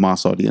for like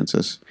mass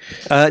audiences?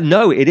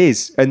 No, it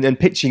is, and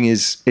pitching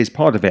is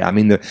part of it. I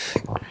mean, the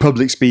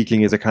public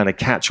speaking is a kind of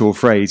catch-all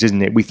phrase,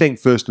 isn't it? We think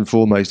first and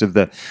foremost of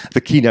the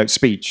keynote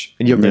speech,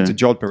 and you'll go to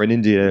Jodhpur in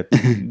India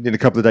in a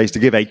couple of days to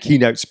give a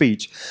keynote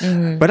speech.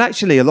 But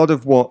actually, a lot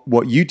of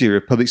what you do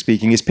with public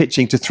speaking is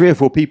pitching to 3 or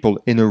 4 people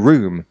in a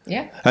room.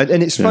 Yeah.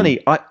 And it's funny.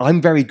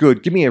 I'm very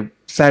good. Give me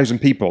 1,000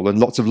 people and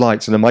lots of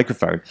lights and a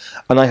microphone,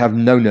 and I have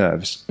no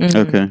nerves.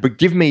 Okay. But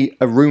give me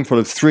a room full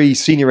of 3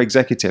 senior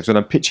executives and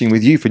I'm pitching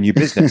with you for new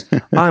business.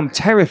 I'm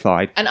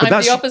terrified. And But I'm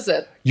that's the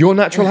opposite. your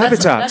natural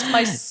habitat. That's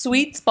my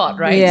sweet spot,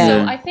 right? Yeah.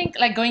 So I think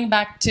like going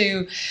back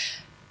to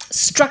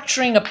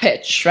structuring a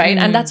pitch, right?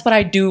 And that's what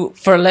I do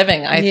for a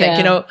living, I think.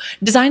 You know,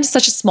 design is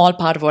such a small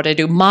part of what I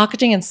do.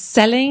 Marketing and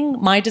selling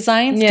my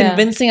designs,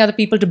 convincing other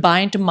people to buy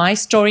into my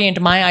story, into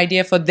my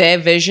idea for their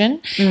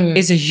vision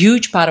is a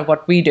huge part of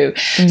what we do.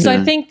 So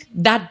I think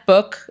that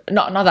book,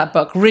 not that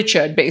book,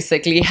 Richard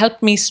basically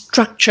helped me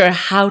structure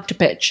how to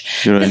pitch.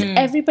 Because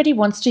everybody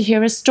wants to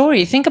hear a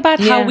story. Think about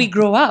how we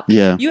grow up.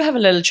 Yeah. You have a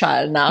little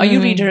child now.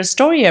 You read her a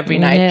story every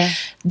night. Yeah.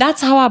 That's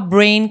how our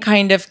brain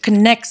kind of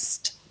connects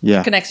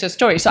Yeah. your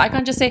story. So I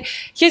can't just say,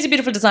 here's a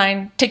beautiful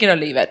design, take it or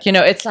leave it. You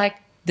know, it's like,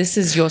 this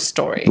is your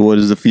story. What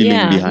is the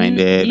feeling behind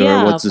it,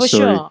 or what's the for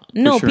story? sure.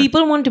 No, For sure.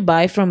 people want to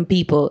buy from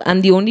people,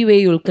 and the only way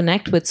you'll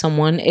connect with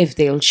someone if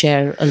they'll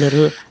share a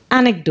little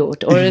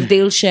anecdote, or if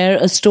they'll share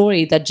a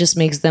story that just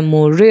makes them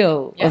more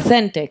real,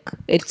 authentic.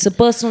 It's a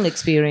personal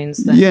experience.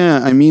 Then.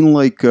 Yeah, I mean,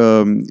 like,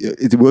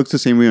 it works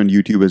the same way on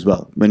YouTube as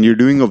well. When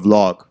you're doing a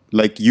vlog,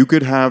 like, you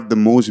could have the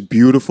most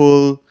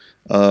beautiful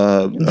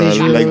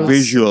like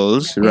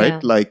visuals, right? Yeah.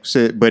 Like,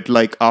 say, but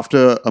like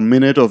after a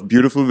minute of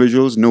beautiful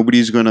visuals,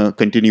 nobody's gonna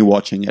continue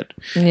watching it.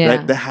 Yeah.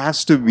 Right? There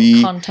has to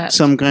be Content.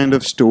 some kind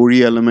of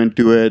story element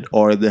to it,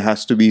 or there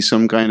has to be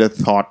some kind of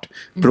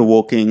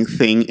thought-provoking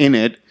thing in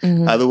it.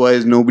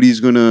 Otherwise, nobody's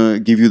gonna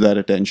give you that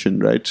attention,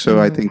 right? So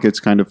I think it's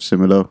kind of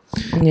similar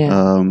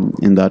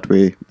in that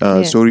way.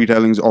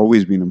 Storytelling's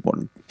always been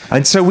important.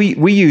 And so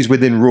we use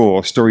within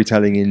Raw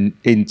storytelling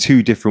in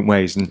 2 different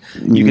ways, and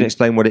you can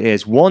explain what it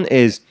is. One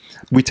is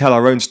we tell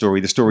our own story,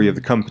 the story of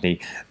the company.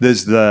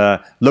 There's the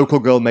local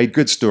girl made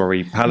good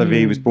story.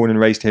 Pallavi was born and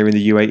raised here in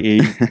the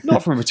UAE,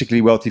 not from a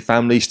particularly wealthy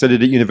family,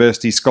 studied at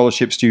university,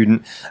 scholarship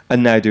student,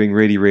 and now doing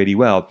really, really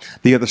well.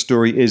 The other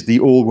story is the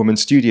all-woman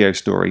studio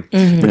story.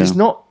 But it's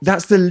not,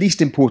 that's the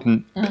least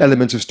important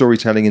element of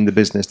storytelling in the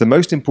business. The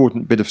most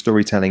important bit of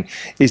storytelling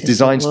is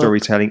design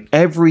storytelling.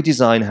 Every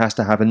design has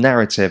to have a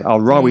narrative.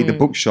 Al Rawi, the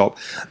bookshop,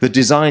 the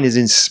design is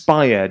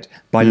inspired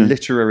by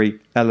literary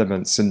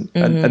elements, and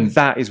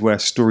that is where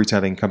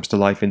storytelling comes to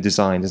life in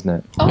design, isn't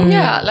it? Oh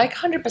yeah, like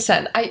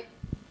 100%.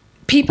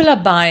 People are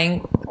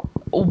buying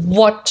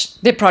what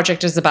their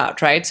project is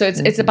about, right? So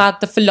it's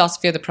about the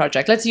philosophy of the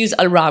project. Let's use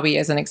Al Rawi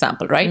as an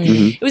example, right?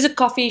 It was a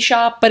coffee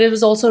shop, but it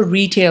was also a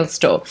retail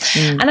store.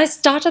 And I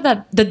started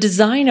the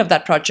design of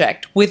that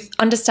project with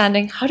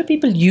understanding how do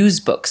people use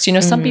books.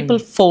 Some people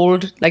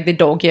fold, like they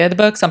dog ear the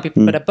book. Some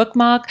people put a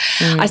bookmark.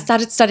 I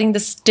started studying the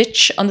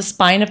stitch on the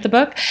spine of the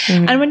book.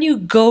 And when you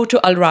go to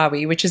Al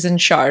Rawi, which is in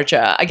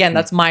Sharjah, again,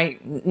 that's my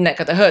neck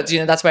of the hoods,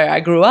 that's where I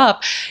grew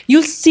up,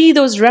 you'll see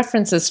those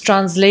references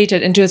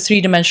translated into a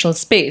three-dimensional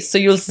space. So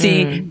you'll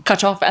see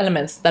cut-off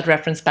elements that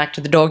reference back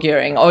to the dog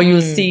earring, or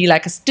you'll see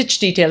like a stitch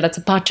detail that's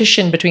a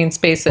partition between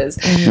spaces.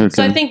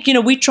 So I think,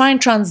 we try and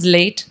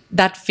translate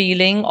that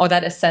feeling or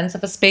that essence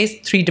of a space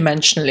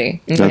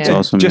three-dimensionally. That's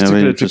awesome. Just Yeah,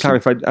 very to interesting.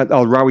 clarify,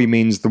 Al Rawi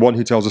means the one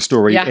who tells a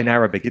story in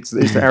Arabic. It's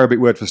the Arabic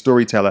word for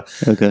storyteller.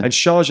 Okay. And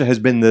Sharjah has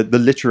been the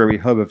literary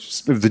hub of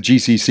the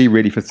GCC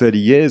really for 30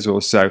 years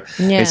or so.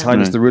 Yeah. His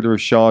Highness the Ruler of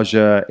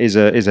Sharjah is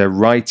a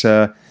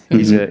writer.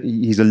 He's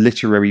a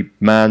literary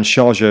man.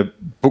 Sharjah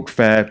Book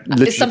Fair.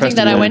 It's something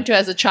that I went to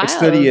as a child. It's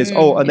 30 years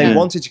old, and they Yeah.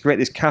 wanted to create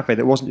this cafe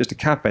that wasn't just a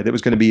cafe, that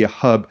was going to be a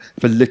hub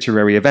for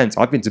literary events.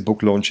 I've been to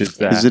book launches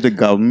there. Is it a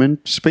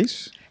government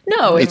space?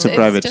 No, It's a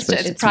private just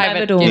space. It's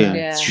private. private owned,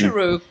 Yeah. It's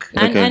Shuruk.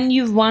 Okay. And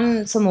you've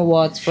won some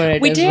awards for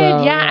it. We as did,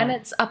 well. and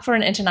it's up for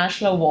an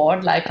international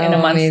award, like in a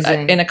Oh, month,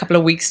 amazing. in a couple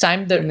of weeks'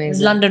 time. The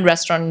Amazing. London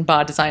Restaurant and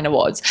Bar Design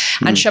Awards,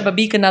 and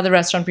Shababik, another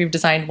restaurant we've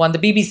designed, won the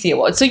BBC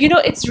award. So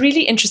it's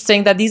really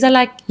interesting that these are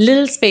like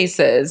little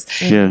spaces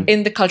Yeah.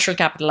 in the cultural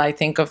capital, I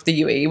think, of the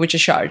UAE, which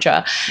is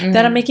Sharjah,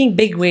 that are making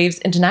big waves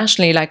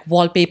internationally. Like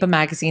Wallpaper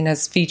magazine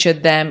has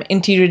featured them,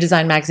 Interior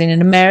Design magazine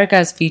in America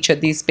has featured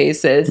these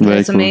spaces. Very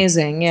It's cool.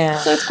 amazing, yeah.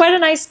 So it's quite a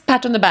nice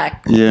pat on the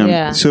back. Yeah.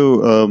 Yeah.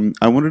 So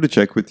I wanted to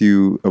check with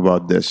you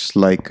about this.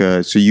 Like,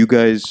 so you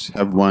guys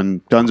have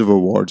won tons of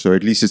awards, or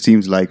at least it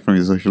seems like from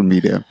your social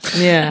media.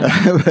 Yeah.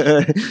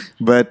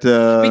 But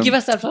We give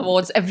ourselves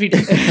awards every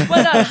day.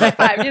 Well done, high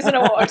five, here's an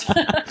award.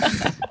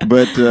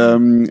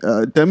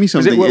 tell me Is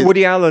something. it what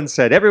Woody Allen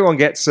said? Everyone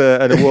gets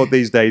an award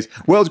these days.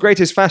 World's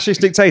greatest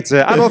fascist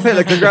dictator, Adolf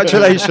Hitler.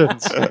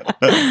 Congratulations.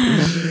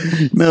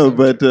 No,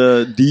 but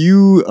do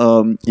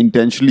you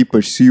intentionally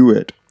pursue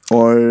it,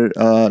 or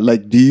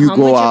do you How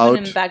go much of out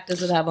an impact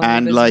does it have on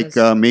and your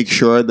business? make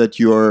sure that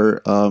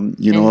you're a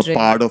Entering.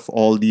 part of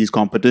all these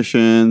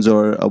competitions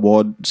or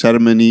award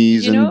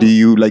ceremonies, You and know- do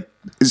you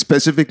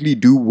specifically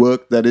do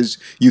work that is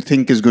you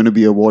think is going to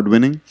be award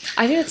winning?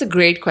 I think that's a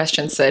great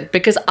question, Sid,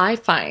 because I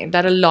find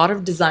that a lot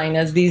of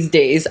designers these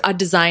days are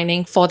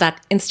designing for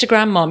that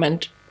Instagram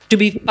moment to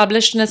be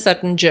published in a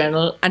certain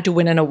journal and to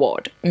win an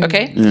award.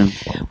 Okay?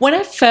 When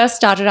I first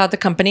started out the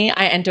company,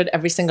 I entered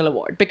every single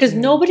award because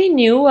nobody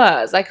knew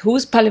us. Like,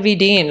 who's Pallavi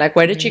Dean? Like,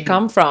 where did she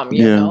come from?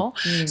 You Yeah. know?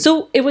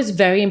 So it was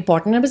very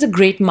important. It was a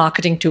great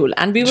marketing tool.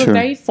 And we were Sure.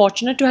 very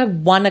fortunate to have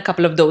won a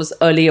couple of those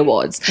early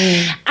awards.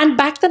 And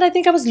back then, I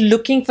think I was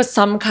looking for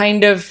some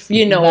kind of,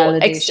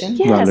 Validation.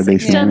 Validation,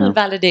 external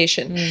yeah.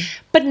 validation.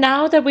 But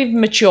now that we've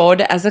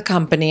matured as a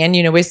company and,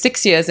 we're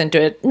 6 years into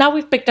it, now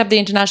we've picked up the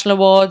international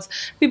awards.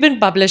 We've been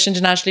published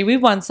internationally.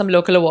 We've won some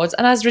local awards.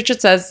 And as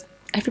Richard says,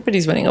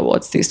 everybody's winning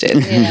awards these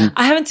days. Yeah.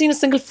 I haven't seen a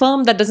single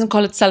firm that doesn't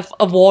call itself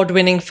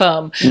award-winning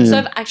firm. So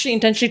I've actually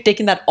intentionally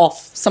taken that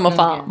off some of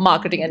our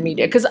marketing and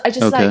media because I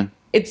just Okay.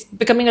 it's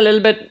becoming a little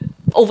bit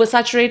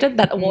oversaturated,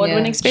 that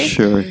award-winning space.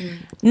 Sure.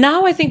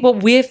 Now, I think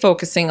what we're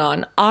focusing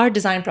on, our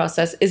design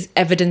process is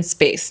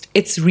evidence-based.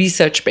 It's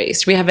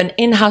research-based. We have an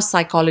in-house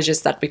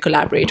psychologist that we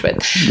collaborate with.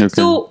 Okay.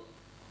 So,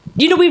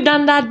 we've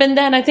done that, been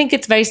there, and I think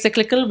it's very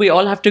cyclical. We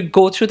all have to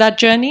go through that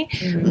journey.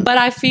 But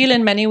I feel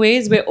in many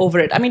ways we're over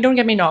it. I mean, don't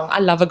get me wrong. I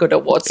love a good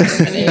awards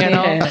ceremony,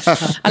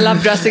 I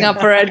love dressing up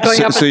for it,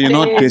 going up So on you're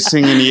not stage.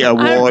 dissing any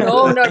award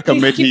No, please keep them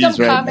committees,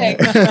 right? coming.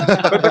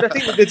 but I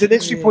think that there's an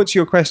interesting point to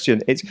your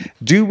question. It's,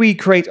 do we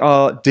create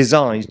our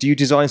designs? Do you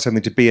design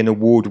something to be an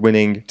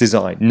award-winning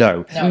design?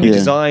 No. You Yeah.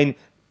 design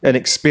an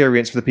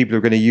experience for the people who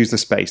are going to use the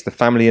space, the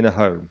family in a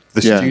home,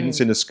 the Yeah. students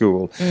in a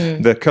school,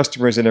 the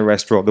customers in a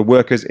restaurant, the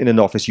workers in an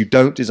office. You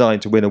don't design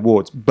to win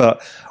awards,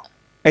 but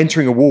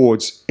entering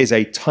awards is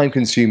a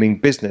time-consuming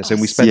business,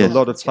 and we spend Yes. a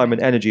lot of time and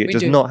energy. It We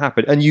does do. not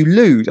happen, and you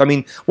lose. I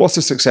mean, what's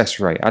the success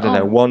rate? I don't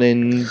know, 1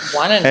 in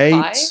 1 in 8,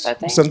 5, I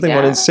think. something,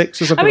 1 in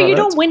 6 or something. I mean, like you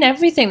that. don't win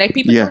everything. Like,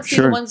 people Yeah, don't see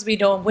sure. the ones we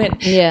don't win.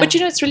 Yeah. But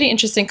it's really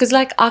interesting because,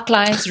 like, our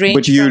clients range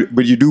But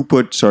you do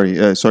put sorry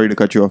to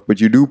cut you off,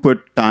 but you do put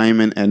time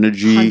and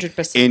energy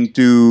 100%.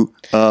 into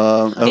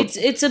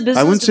It's a business.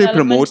 I wouldn't say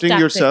development promoting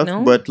tactic, yourself,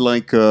 no? but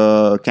what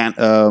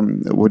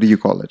do you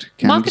call it?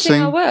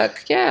 marketing our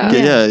work.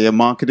 Yeah. Yeah,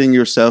 marketing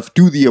yourself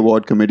to the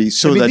award committee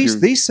so I mean,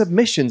 that these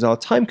submissions are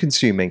time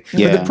consuming.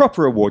 Yeah. But the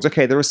proper awards,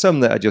 okay, there are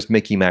some that are just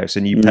Mickey Mouse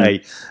and you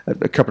pay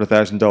a couple of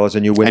 $1,000s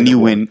and you win. And an you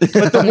award. win.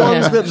 But the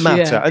ones that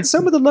matter, Yeah. and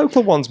some of the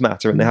local ones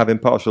matter and they have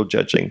impartial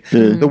judging.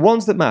 The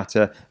ones that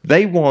matter,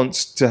 they want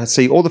to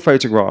see all the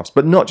photographs,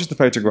 but not just the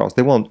photographs.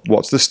 They want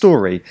what's the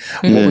story?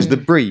 What was the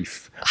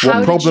brief?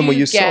 how problem did were you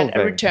you get solving?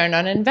 a return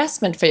on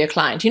investment for your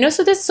client?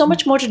 So there's so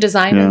much more to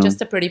design than Yeah.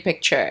 just a pretty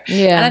picture.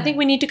 Yeah. And I think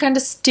we need to kind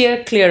of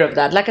steer clear of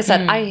that. Like I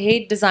said, I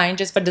hate design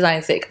just for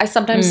design's sake. I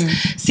sometimes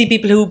see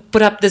people who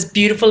put up this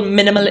beautiful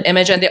minimal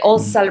image and they're all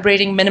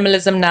celebrating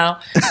minimalism now.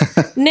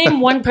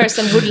 Name one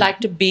person who'd like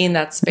to be in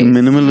that space.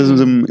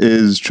 Minimalism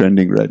is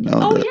trending right now.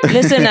 Oh, though. yeah.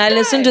 Listen, I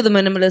listen to the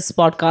Minimalist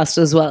podcast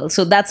as well,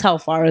 so that's how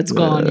far it's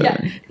gone. Yeah.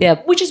 Yeah.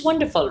 Which is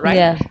wonderful, right?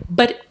 Yeah.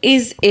 But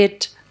is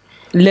it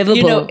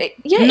Livable.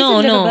 yeah, no,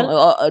 is it no,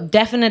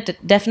 livable?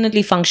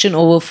 definitely function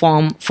over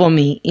form for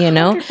me.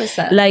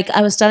 100%. Like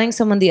I was telling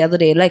someone the other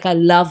day, like I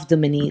love the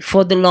Mini.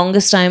 For the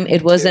longest time,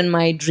 it was in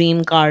my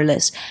dream car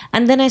list,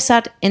 and then I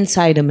sat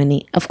inside a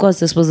Mini. Of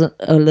course, this was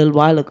a little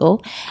while ago,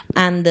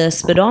 and the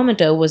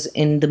speedometer was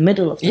in the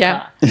middle of the Yeah.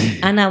 car,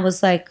 and I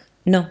was like,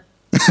 no.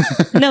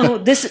 No,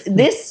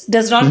 this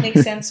does not make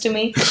sense to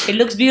me. It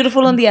looks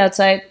beautiful on the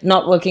outside,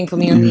 not working for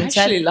me on the I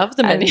inside. actually love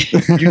the Mini.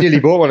 You nearly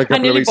bought one a I couple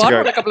of nearly weeks bought ago.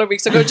 one a couple of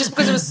weeks ago just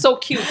because it was so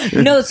cute.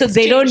 No, so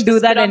they don't changed do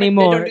the that speedometer.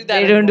 anymore.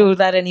 They don't do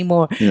that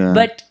anymore. Yeah.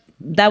 But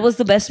that was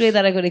the best way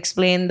that I could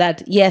explain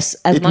that. Yes,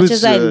 as It much was,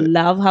 as I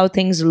love how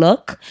things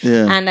look,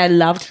 Yeah. and I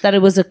loved that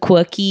it was a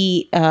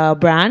quirky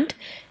brand,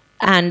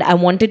 and I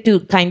wanted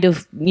to kind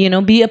of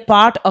be a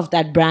part of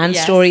that brand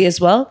Yes. story as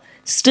well.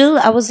 Still,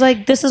 I was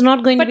like, this is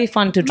not going to be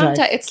fun to drive.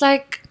 Mamta, it's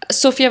like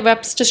Sophia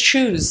Webster's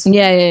shoes.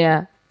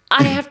 Yeah.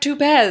 I have 2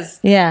 pairs.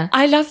 Yeah.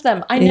 I love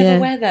them. I never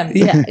wear them.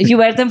 Yeah, you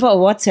wear them for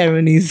what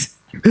ceremonies?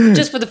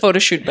 Just for the photo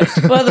shoot, but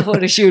For the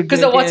photo shoot.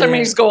 because the bit, what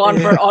ceremonies go on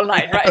for all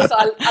night, right? So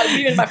I'll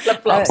be in my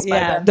flip flops by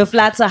Yeah, then. the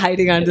flats are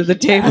hiding under the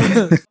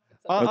table.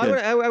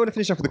 I want to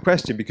finish off with a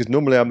question because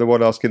normally I'm the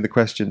one asking the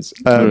questions.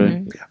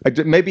 Right.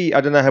 Maybe I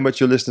don't know how much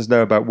your listeners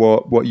know about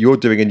what you're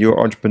doing in your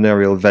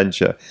entrepreneurial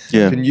venture.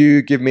 Yeah. Can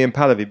you give me and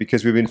Pallavi,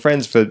 because we've been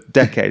friends for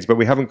decades, but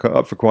we haven't caught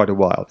up for quite a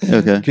while.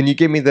 Okay. Can you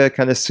give me the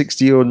kind of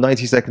 60 or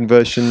 90 second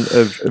version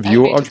of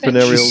your Happy to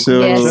entrepreneurial?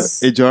 So Yes.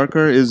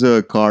 Ajarkar is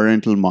a car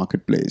rental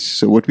marketplace.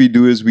 So what we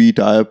do is we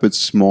tie up with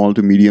small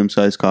to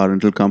medium-sized car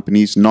rental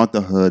companies, not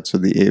the Hertz or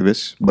the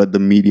Avis, but the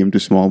medium to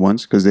small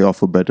ones because they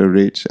offer better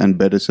rates and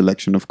better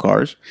selection of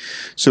cars.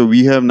 So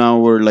we have now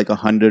we're like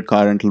 100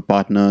 car rental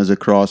partners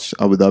across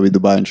Abu Dhabi,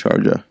 Dubai, and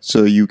Sharjah.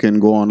 So you can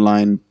go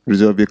online,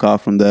 reserve your car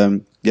from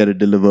them, get it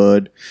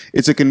delivered.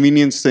 It's a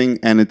convenience thing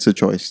and it's a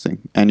choice thing,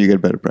 and you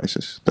get better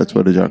prices. That's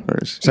what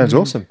Ajarkar is. Sounds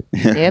awesome.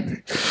 Yep.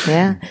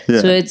 Yeah.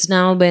 Yeah. So it's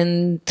now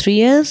been 3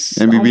 years.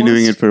 And we've been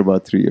doing almost? it for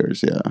about 3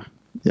 years. Yeah.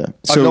 Yeah.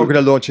 I'm not going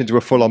to launch into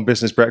a full-on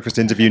business breakfast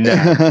interview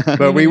now,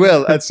 but we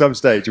will at some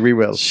stage. We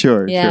will.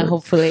 Sure. Yeah, sure.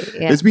 hopefully.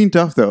 Yeah. It's been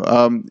tough though.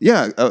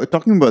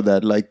 Talking about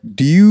that, like,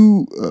 do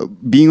you,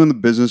 being on the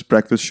Business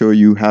Breakfast show,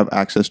 you have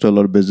access to a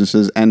lot of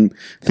businesses and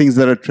things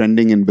that are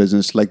trending in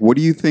business. Like, what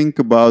do you think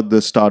about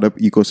the startup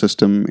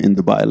ecosystem in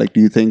Dubai? Like, do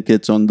you think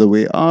it's on the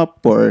way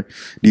up, or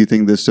do you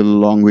think there's still a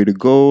long way to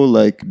go?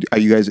 Like, are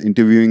you guys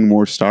interviewing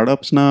more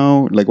startups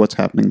now? Like, what's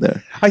happening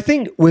there? I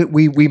think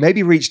we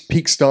maybe reached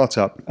peak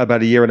startup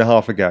about a year and a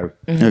half ago.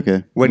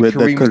 Okay. When With the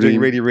Kareem was doing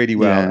Kareem- really, really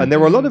well. Yeah. And there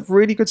were a lot of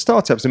really good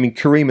startups. I mean,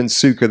 Kareem and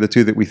Souq are the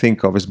two that we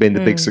think of as being the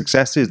big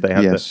successes. They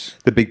had Yes.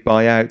 the big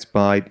buyout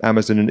by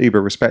Amazon and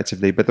Uber,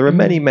 respectively. But there are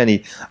many,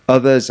 many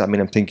others. I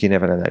mean, I'm thinking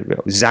of, I don't know,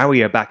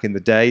 Zawiya back in the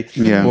day.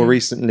 Yeah. More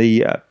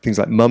recently, things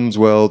like Mum's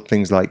World,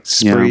 things like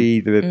Spree,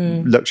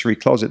 the luxury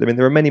closet. I mean,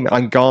 there are many.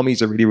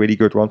 Angami's a really, really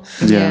good one.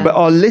 Yeah. But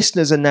our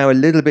listeners are now a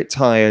little bit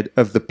tired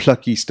of the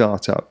plucky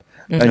startup.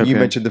 And you Okay.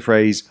 mentioned the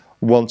phrase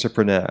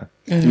entrepreneur.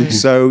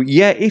 So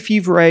yeah, if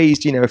you've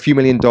raised a few $1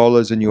 million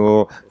and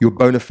you're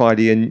bona fide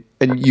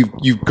and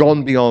you've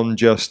gone beyond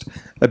just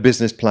a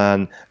business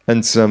plan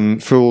and some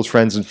fools,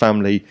 friends and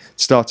family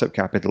startup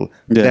capital,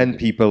 Yeah. then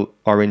people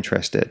are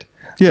interested.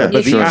 Yeah, but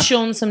if the you've app-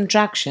 shown some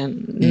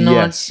traction,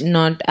 Yes.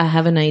 not I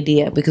have an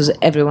idea, because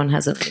everyone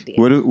has an idea.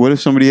 What if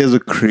somebody has a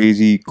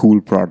crazy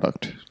cool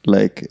product?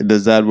 Like,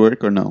 does that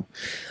work or no?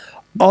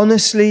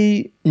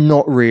 Honestly,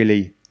 not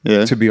really.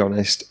 Yeah. To be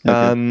honest,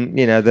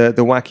 Okay.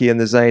 the wacky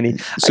and the zany.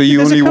 So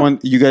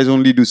you guys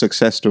only do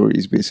success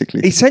stories,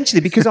 basically.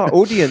 Essentially, because our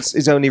audience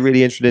is only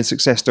really interested in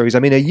success stories. I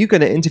mean, are you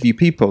going to interview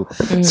people,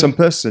 some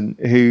person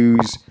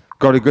who's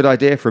got a good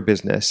idea for a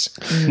business?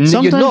 You're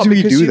Sometimes not,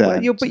 we because do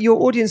that. But your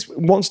audience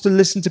wants to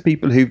listen to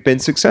people who've been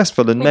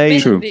successful and Who've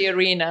made. been in the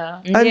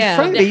arena. And Yeah.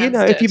 frankly, Their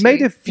hands if you've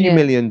made a dirty. few Yeah. $1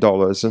 million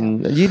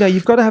and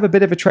you've got to have a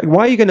bit of a track.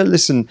 Why are you going to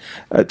listen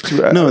to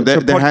a there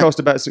podcast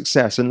about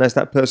success unless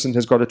that person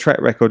has got a track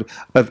record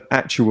of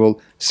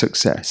actual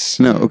success?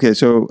 No, okay.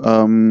 So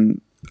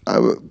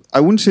I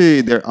wouldn't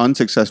say they're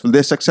unsuccessful.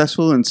 They're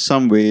successful in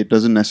some way. It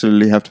doesn't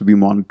necessarily have to be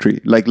monetary.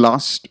 Like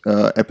last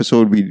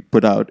episode we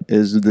put out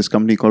is this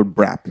company called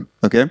Brap,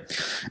 okay?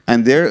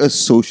 And they're a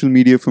social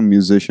media for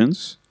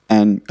musicians,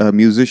 and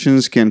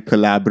musicians can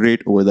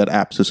collaborate over that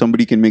app. So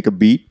somebody can make a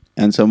beat,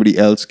 and somebody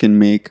else can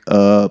make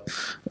a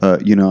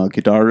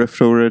guitar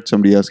riff over it.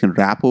 Somebody else can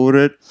rap over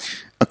it.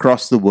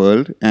 across the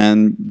world,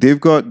 and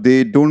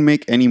they don't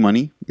make any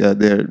money.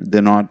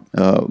 They're not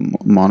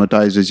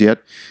monetized as yet,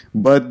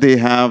 but they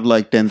have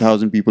like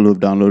 10,000 people who have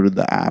downloaded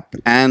the app,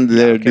 and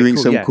they're doing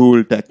cool, some yeah.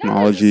 cool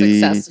technology.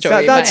 Success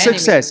story That's by any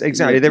success, means.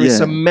 exactly. There is Yeah.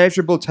 some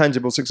measurable,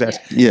 tangible success.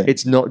 Yeah.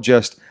 It's not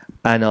just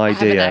an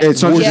idea. idea.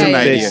 It's not just Yeah, an yeah,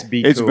 idea. This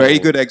be It's cool? very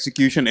good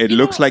execution. It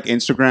looks like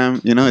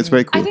Instagram. It's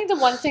very cool. I think the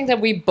one thing that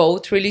we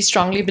both really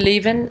strongly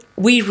believe in,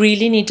 we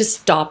really need to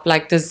stop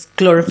like this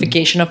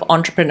glorification of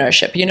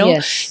entrepreneurship.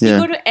 Yes. You Yeah.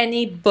 go to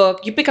any book,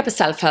 you pick up a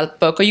self-help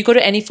book, or you go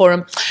to any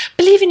forum,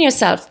 believe in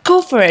yourself,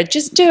 go for it,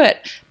 just do it.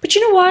 But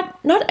you know what?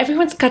 Not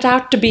everyone's cut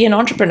out to be an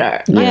entrepreneur.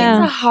 Like,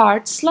 Yeah. it's a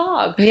hard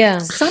slog. Yeah.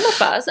 Some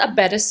of us are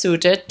better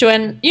suited to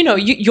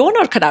you're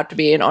not cut out to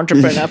be an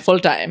entrepreneur full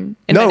time.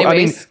 No, I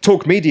mean,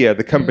 Talk Media,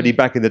 the company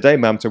back in the day,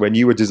 Mamta, when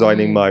you were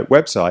designing my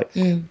website,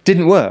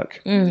 didn't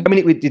work. I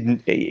mean, it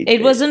didn't.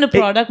 It wasn't a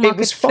product it market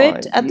was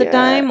fit fine. at the Yeah.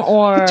 time,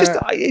 or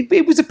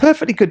It was a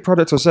perfectly good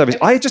product or service.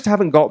 I just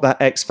haven't got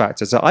that X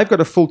factor. So I've got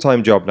a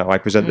full-time job now. I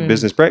present the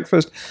business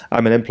breakfast.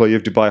 I'm an employee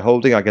of Dubai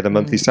Holding. I get a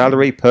monthly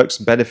salary, perks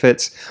and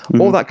benefits,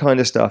 all that kind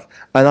of stuff.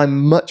 And I'm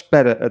much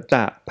better at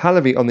that.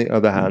 Pallavi, on the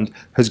other hand,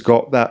 has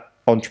got that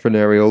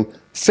entrepreneurial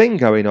thing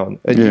going on,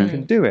 and you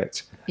can do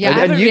it. Yeah, And-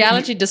 I have and a you-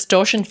 reality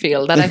distortion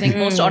feel that I think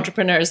most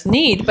entrepreneurs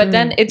need. But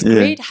then it's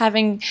great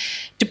having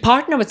to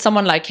partner with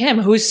someone like him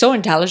who's so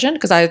intelligent,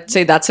 because I'd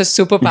say that's his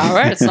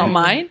superpower, it's not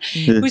mine,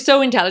 who's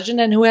so intelligent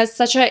and who has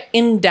such an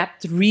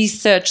in-depth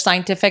research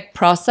scientific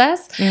process.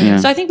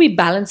 So I think we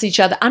balance each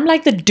other. I'm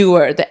like the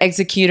doer, the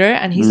executor,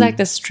 and he's like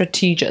the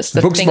strategist,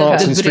 the Book thinker.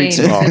 smarts and street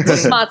The smarts. Book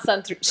smarts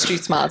and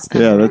street smarts.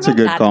 Yeah, that's a I'm not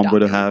good that combo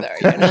to dumb have.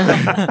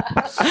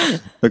 either,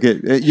 Okay,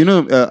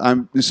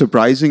 I'm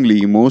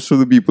surprisingly, most of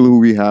the people who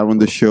we have on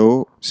the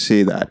show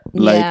say that.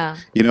 Like,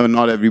 Yeah.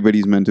 not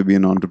everybody's meant to be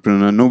an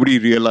entrepreneur. Nobody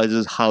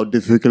realizes how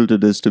difficult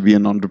it is to be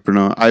an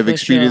entrepreneur. I've For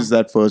experienced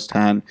that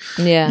firsthand.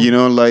 Yeah.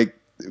 Like,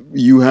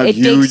 you have it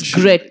huge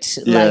takes grit,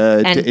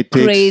 and it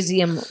takes, crazy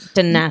you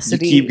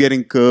tenacity. keep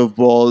getting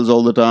curveballs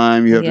all the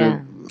time. You have Yeah.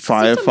 to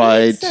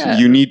firefight. mindset.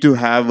 You need to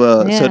have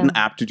a Yeah. certain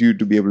aptitude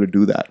to be able to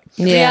do that.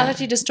 Yeah.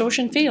 Reality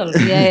distortion field.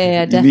 Yeah,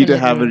 You definitely. need to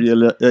have a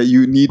real.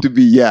 You need to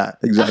be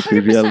exactly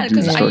 100%, reality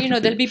because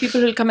distortion. there'll be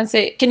people who'll come and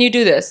say, "Can you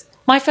do this?"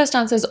 My first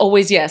answer is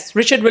always yes.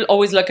 Richard will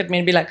always look at me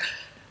and be like,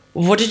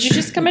 "What did you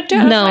just commit to?"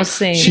 And I'm No, like,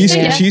 same. She's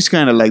she's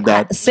kind of like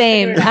that.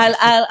 Same.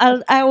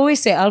 I always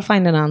say I'll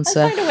find an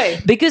answer. find a way.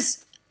 Because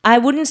I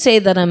wouldn't say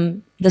that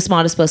I'm the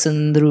smartest person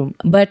in the room,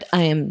 but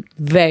I am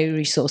very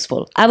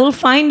resourceful. I will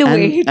find a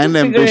way to and figure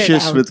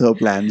ambitious it out. with her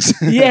plans.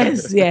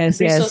 yes.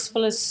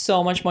 resourceful is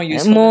so much more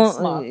useful than More,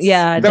 smart.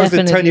 yeah, That was the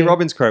definitely. Tony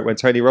Robbins quote when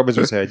Tony Robbins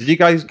was here. Did you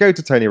guys go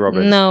to Tony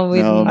Robbins? No, we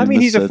No. I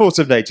mean, he's a Understood. force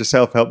of nature,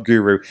 self-help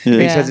guru.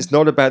 He Yeah. says it's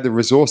not about the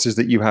resources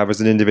that you have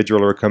as an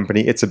individual or a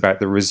company; it's about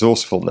the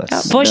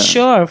resourcefulness. For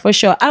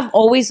sure. I've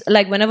always,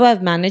 like, whenever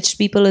I've managed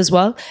people as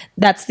well,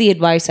 that's the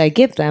advice I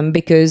give them,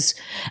 because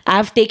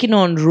I've taken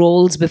on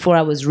roles before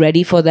I was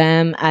ready for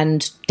them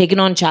and taken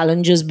on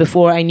challenges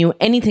before I knew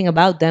anything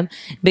about them,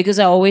 because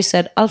I always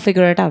said, I'll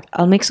figure it out.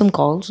 I'll make some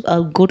calls.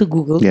 I'll go to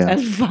Google Yeah.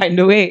 and find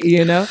a way,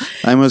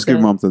 I must give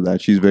Mamta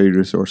that. She's very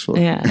resourceful.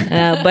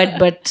 Yeah.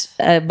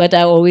 But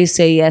I always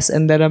say yes,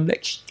 and then I'm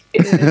like,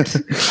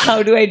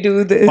 how do I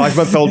do this?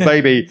 5-month-old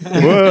baby.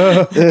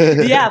 Whoa.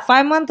 Yeah,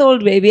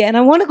 5-month-old baby, and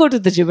I want to go to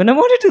the gym, and I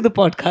want to do the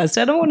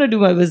podcast. I don't want to do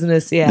my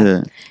business.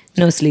 Yeah.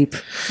 No sleep.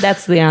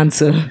 That's the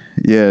answer.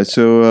 Yeah,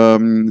 so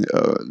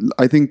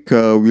I think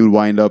we'll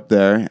wind up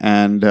there,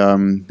 and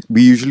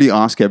we usually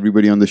ask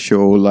everybody on the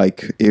show,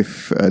 like,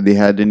 if they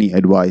had any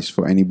advice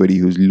for anybody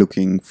who's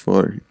looking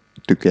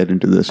to get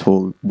into this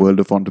whole world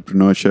of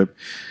entrepreneurship.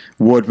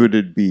 What would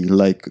it be?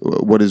 Like,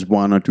 what is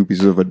one or two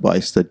pieces of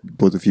advice that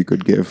both of you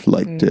could give?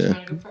 Like,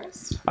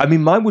 I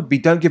mean, mine would be: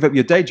 don't give up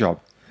your day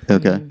job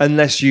okay,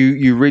 unless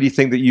you really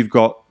think that you've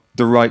got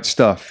the right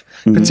stuff.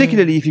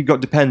 Particularly if you've got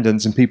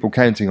dependents and people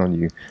counting on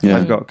you. Yeah.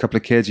 I've got a couple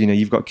of kids.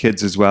 You've got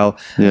kids as well.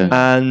 Yeah.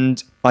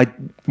 And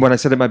when I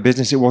set up my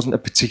business, it wasn't a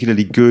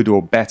particularly good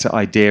or better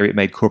idea. It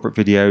made corporate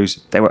videos.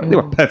 They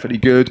were perfectly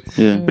good,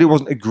 Yeah. but it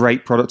wasn't a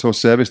great product or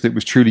service that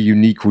was truly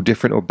unique or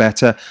different or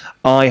better.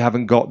 I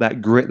haven't got that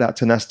grit, that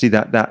tenacity,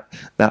 that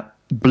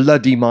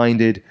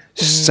bloody-minded,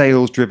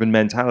 sales-driven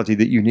mentality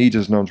that you need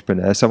as an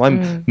entrepreneur. So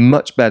I'm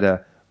much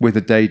better with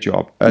a day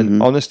job.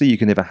 And honestly, you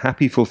can live a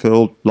happy,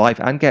 fulfilled life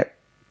and get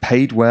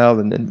paid well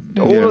and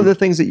all of the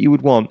things that you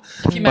would want.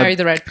 If you marry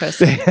the right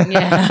person.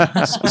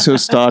 Yeah. so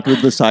start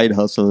with the side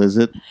hustle, is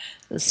it?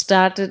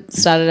 Started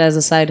as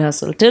a side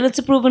hustle till it's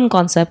a proven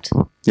concept.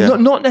 Yeah.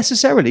 Not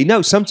necessarily.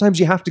 No, sometimes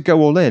you have to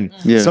go all in.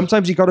 Yeah.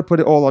 Sometimes you got to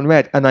put it all on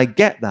red. And I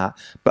get that,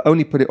 but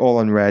only put it all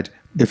on red.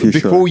 If you're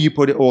Before sure. you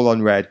put it all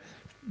on red,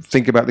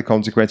 think about the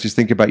consequences,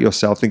 think about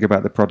yourself, think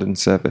about the product and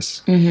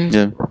service.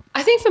 Yeah.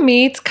 I think for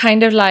me, it's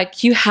kind of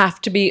like you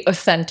have to be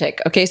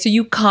authentic. Okay. So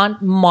you can't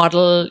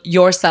model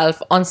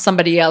yourself on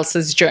somebody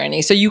else's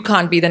journey. So you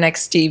can't be the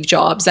next Steve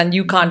Jobs and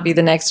you can't be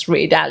the next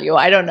Ray Dalio,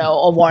 I don't know,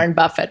 or Warren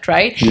Buffett,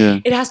 right? Yeah.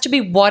 It has to be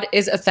what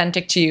is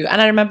authentic to you.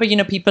 And I remember,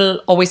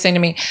 people always saying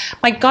to me,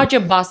 my God,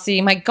 you're bossy.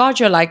 My God,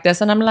 you're like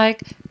this. And I'm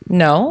like,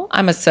 No,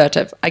 I'm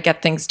assertive. I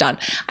get things done.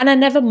 And I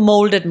never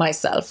molded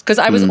myself because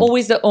I was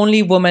always the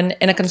only woman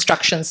in a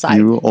construction site.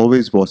 You were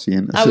always bossy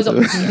and I was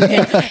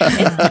it's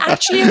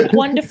actually a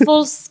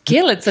wonderful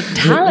skill. It's a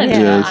talent.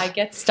 Yes. I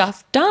get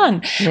stuff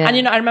done. Yeah.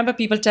 And I remember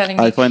people telling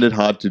me, I find it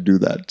hard to do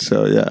that.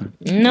 So yeah.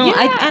 No,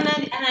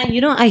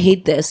 Yeah. I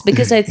hate this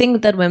because I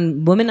think that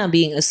when women are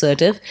being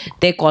assertive,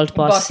 they're called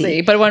bossy.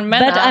 bossy. But when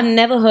men But are, I've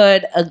never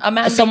heard A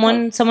man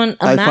being someone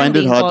I man find it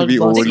being hard to called be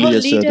bossy. overly call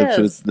assertive leaders.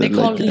 with They the,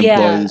 call like leaders.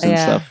 employees and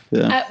Yeah. stuff.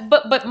 Yeah.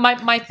 but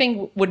my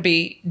thing would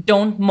be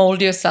don't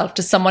mold yourself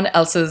to someone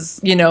else's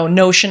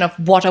notion of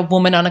what a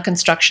woman on a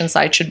construction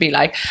site should be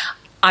like.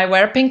 I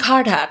wear a pink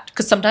hard hat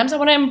because sometimes I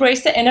want to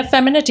embrace the inner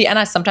femininity,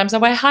 and sometimes I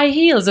wear high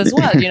heels as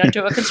well,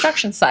 to a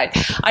construction site.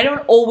 I don't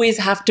always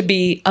have to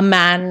be a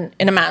man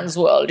in a man's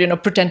world,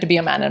 pretend to be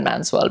a man in a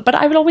man's world, but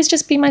I will always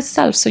just be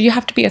myself. So you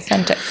have to be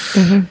authentic.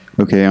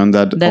 Okay, on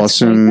that That's very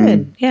awesome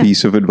good. Yeah.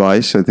 piece of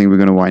advice, I think we're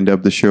going to wind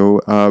up the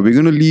show. We're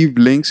going to leave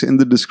links in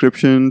the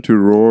description to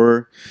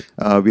Roar.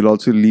 We'll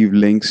also leave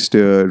links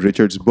to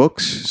Richard's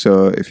books.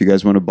 So if you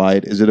guys want to buy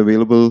it, is it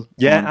available?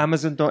 Yeah, on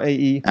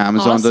Amazon.ae.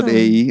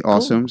 Amazon.ae.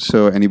 Awesome.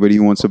 So anybody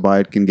who wants to buy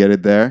it can get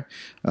it there.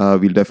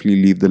 We'll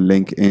definitely leave the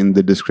link in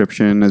the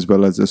description as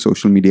well as the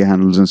social media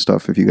handles and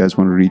stuff if you guys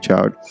want to reach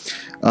out.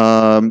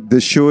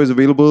 This show is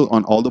available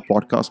on all the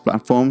podcast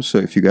platforms. So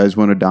if you guys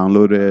want to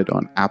download it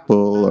on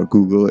Apple or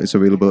Google, it's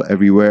available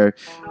everywhere.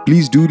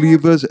 Please do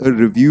leave us a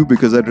review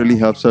because that really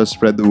helps us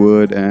spread the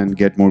word and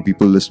get more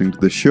people listening to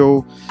the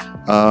show.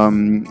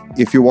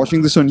 If you're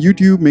watching this on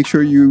YouTube, make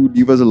sure you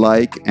leave us a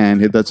like and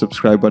hit that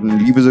subscribe button.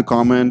 Leave us a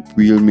comment.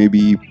 We'll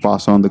maybe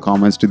pass on the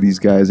comments to these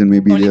guys and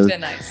maybe Only if they'll they're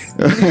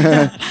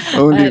nice.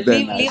 only if they're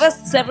Leave, nice. leave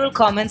us several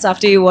comments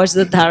after you watch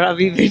the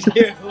Dharavi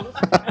video.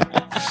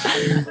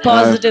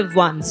 Positive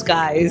ones,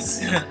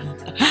 guys.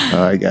 All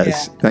right,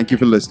 guys. Thank you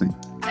for listening.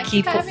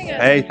 Keep Having a-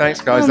 Hey,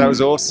 thanks, guys. That was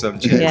awesome.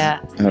 Cheers. yeah.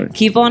 All right.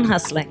 Keep on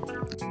hustling.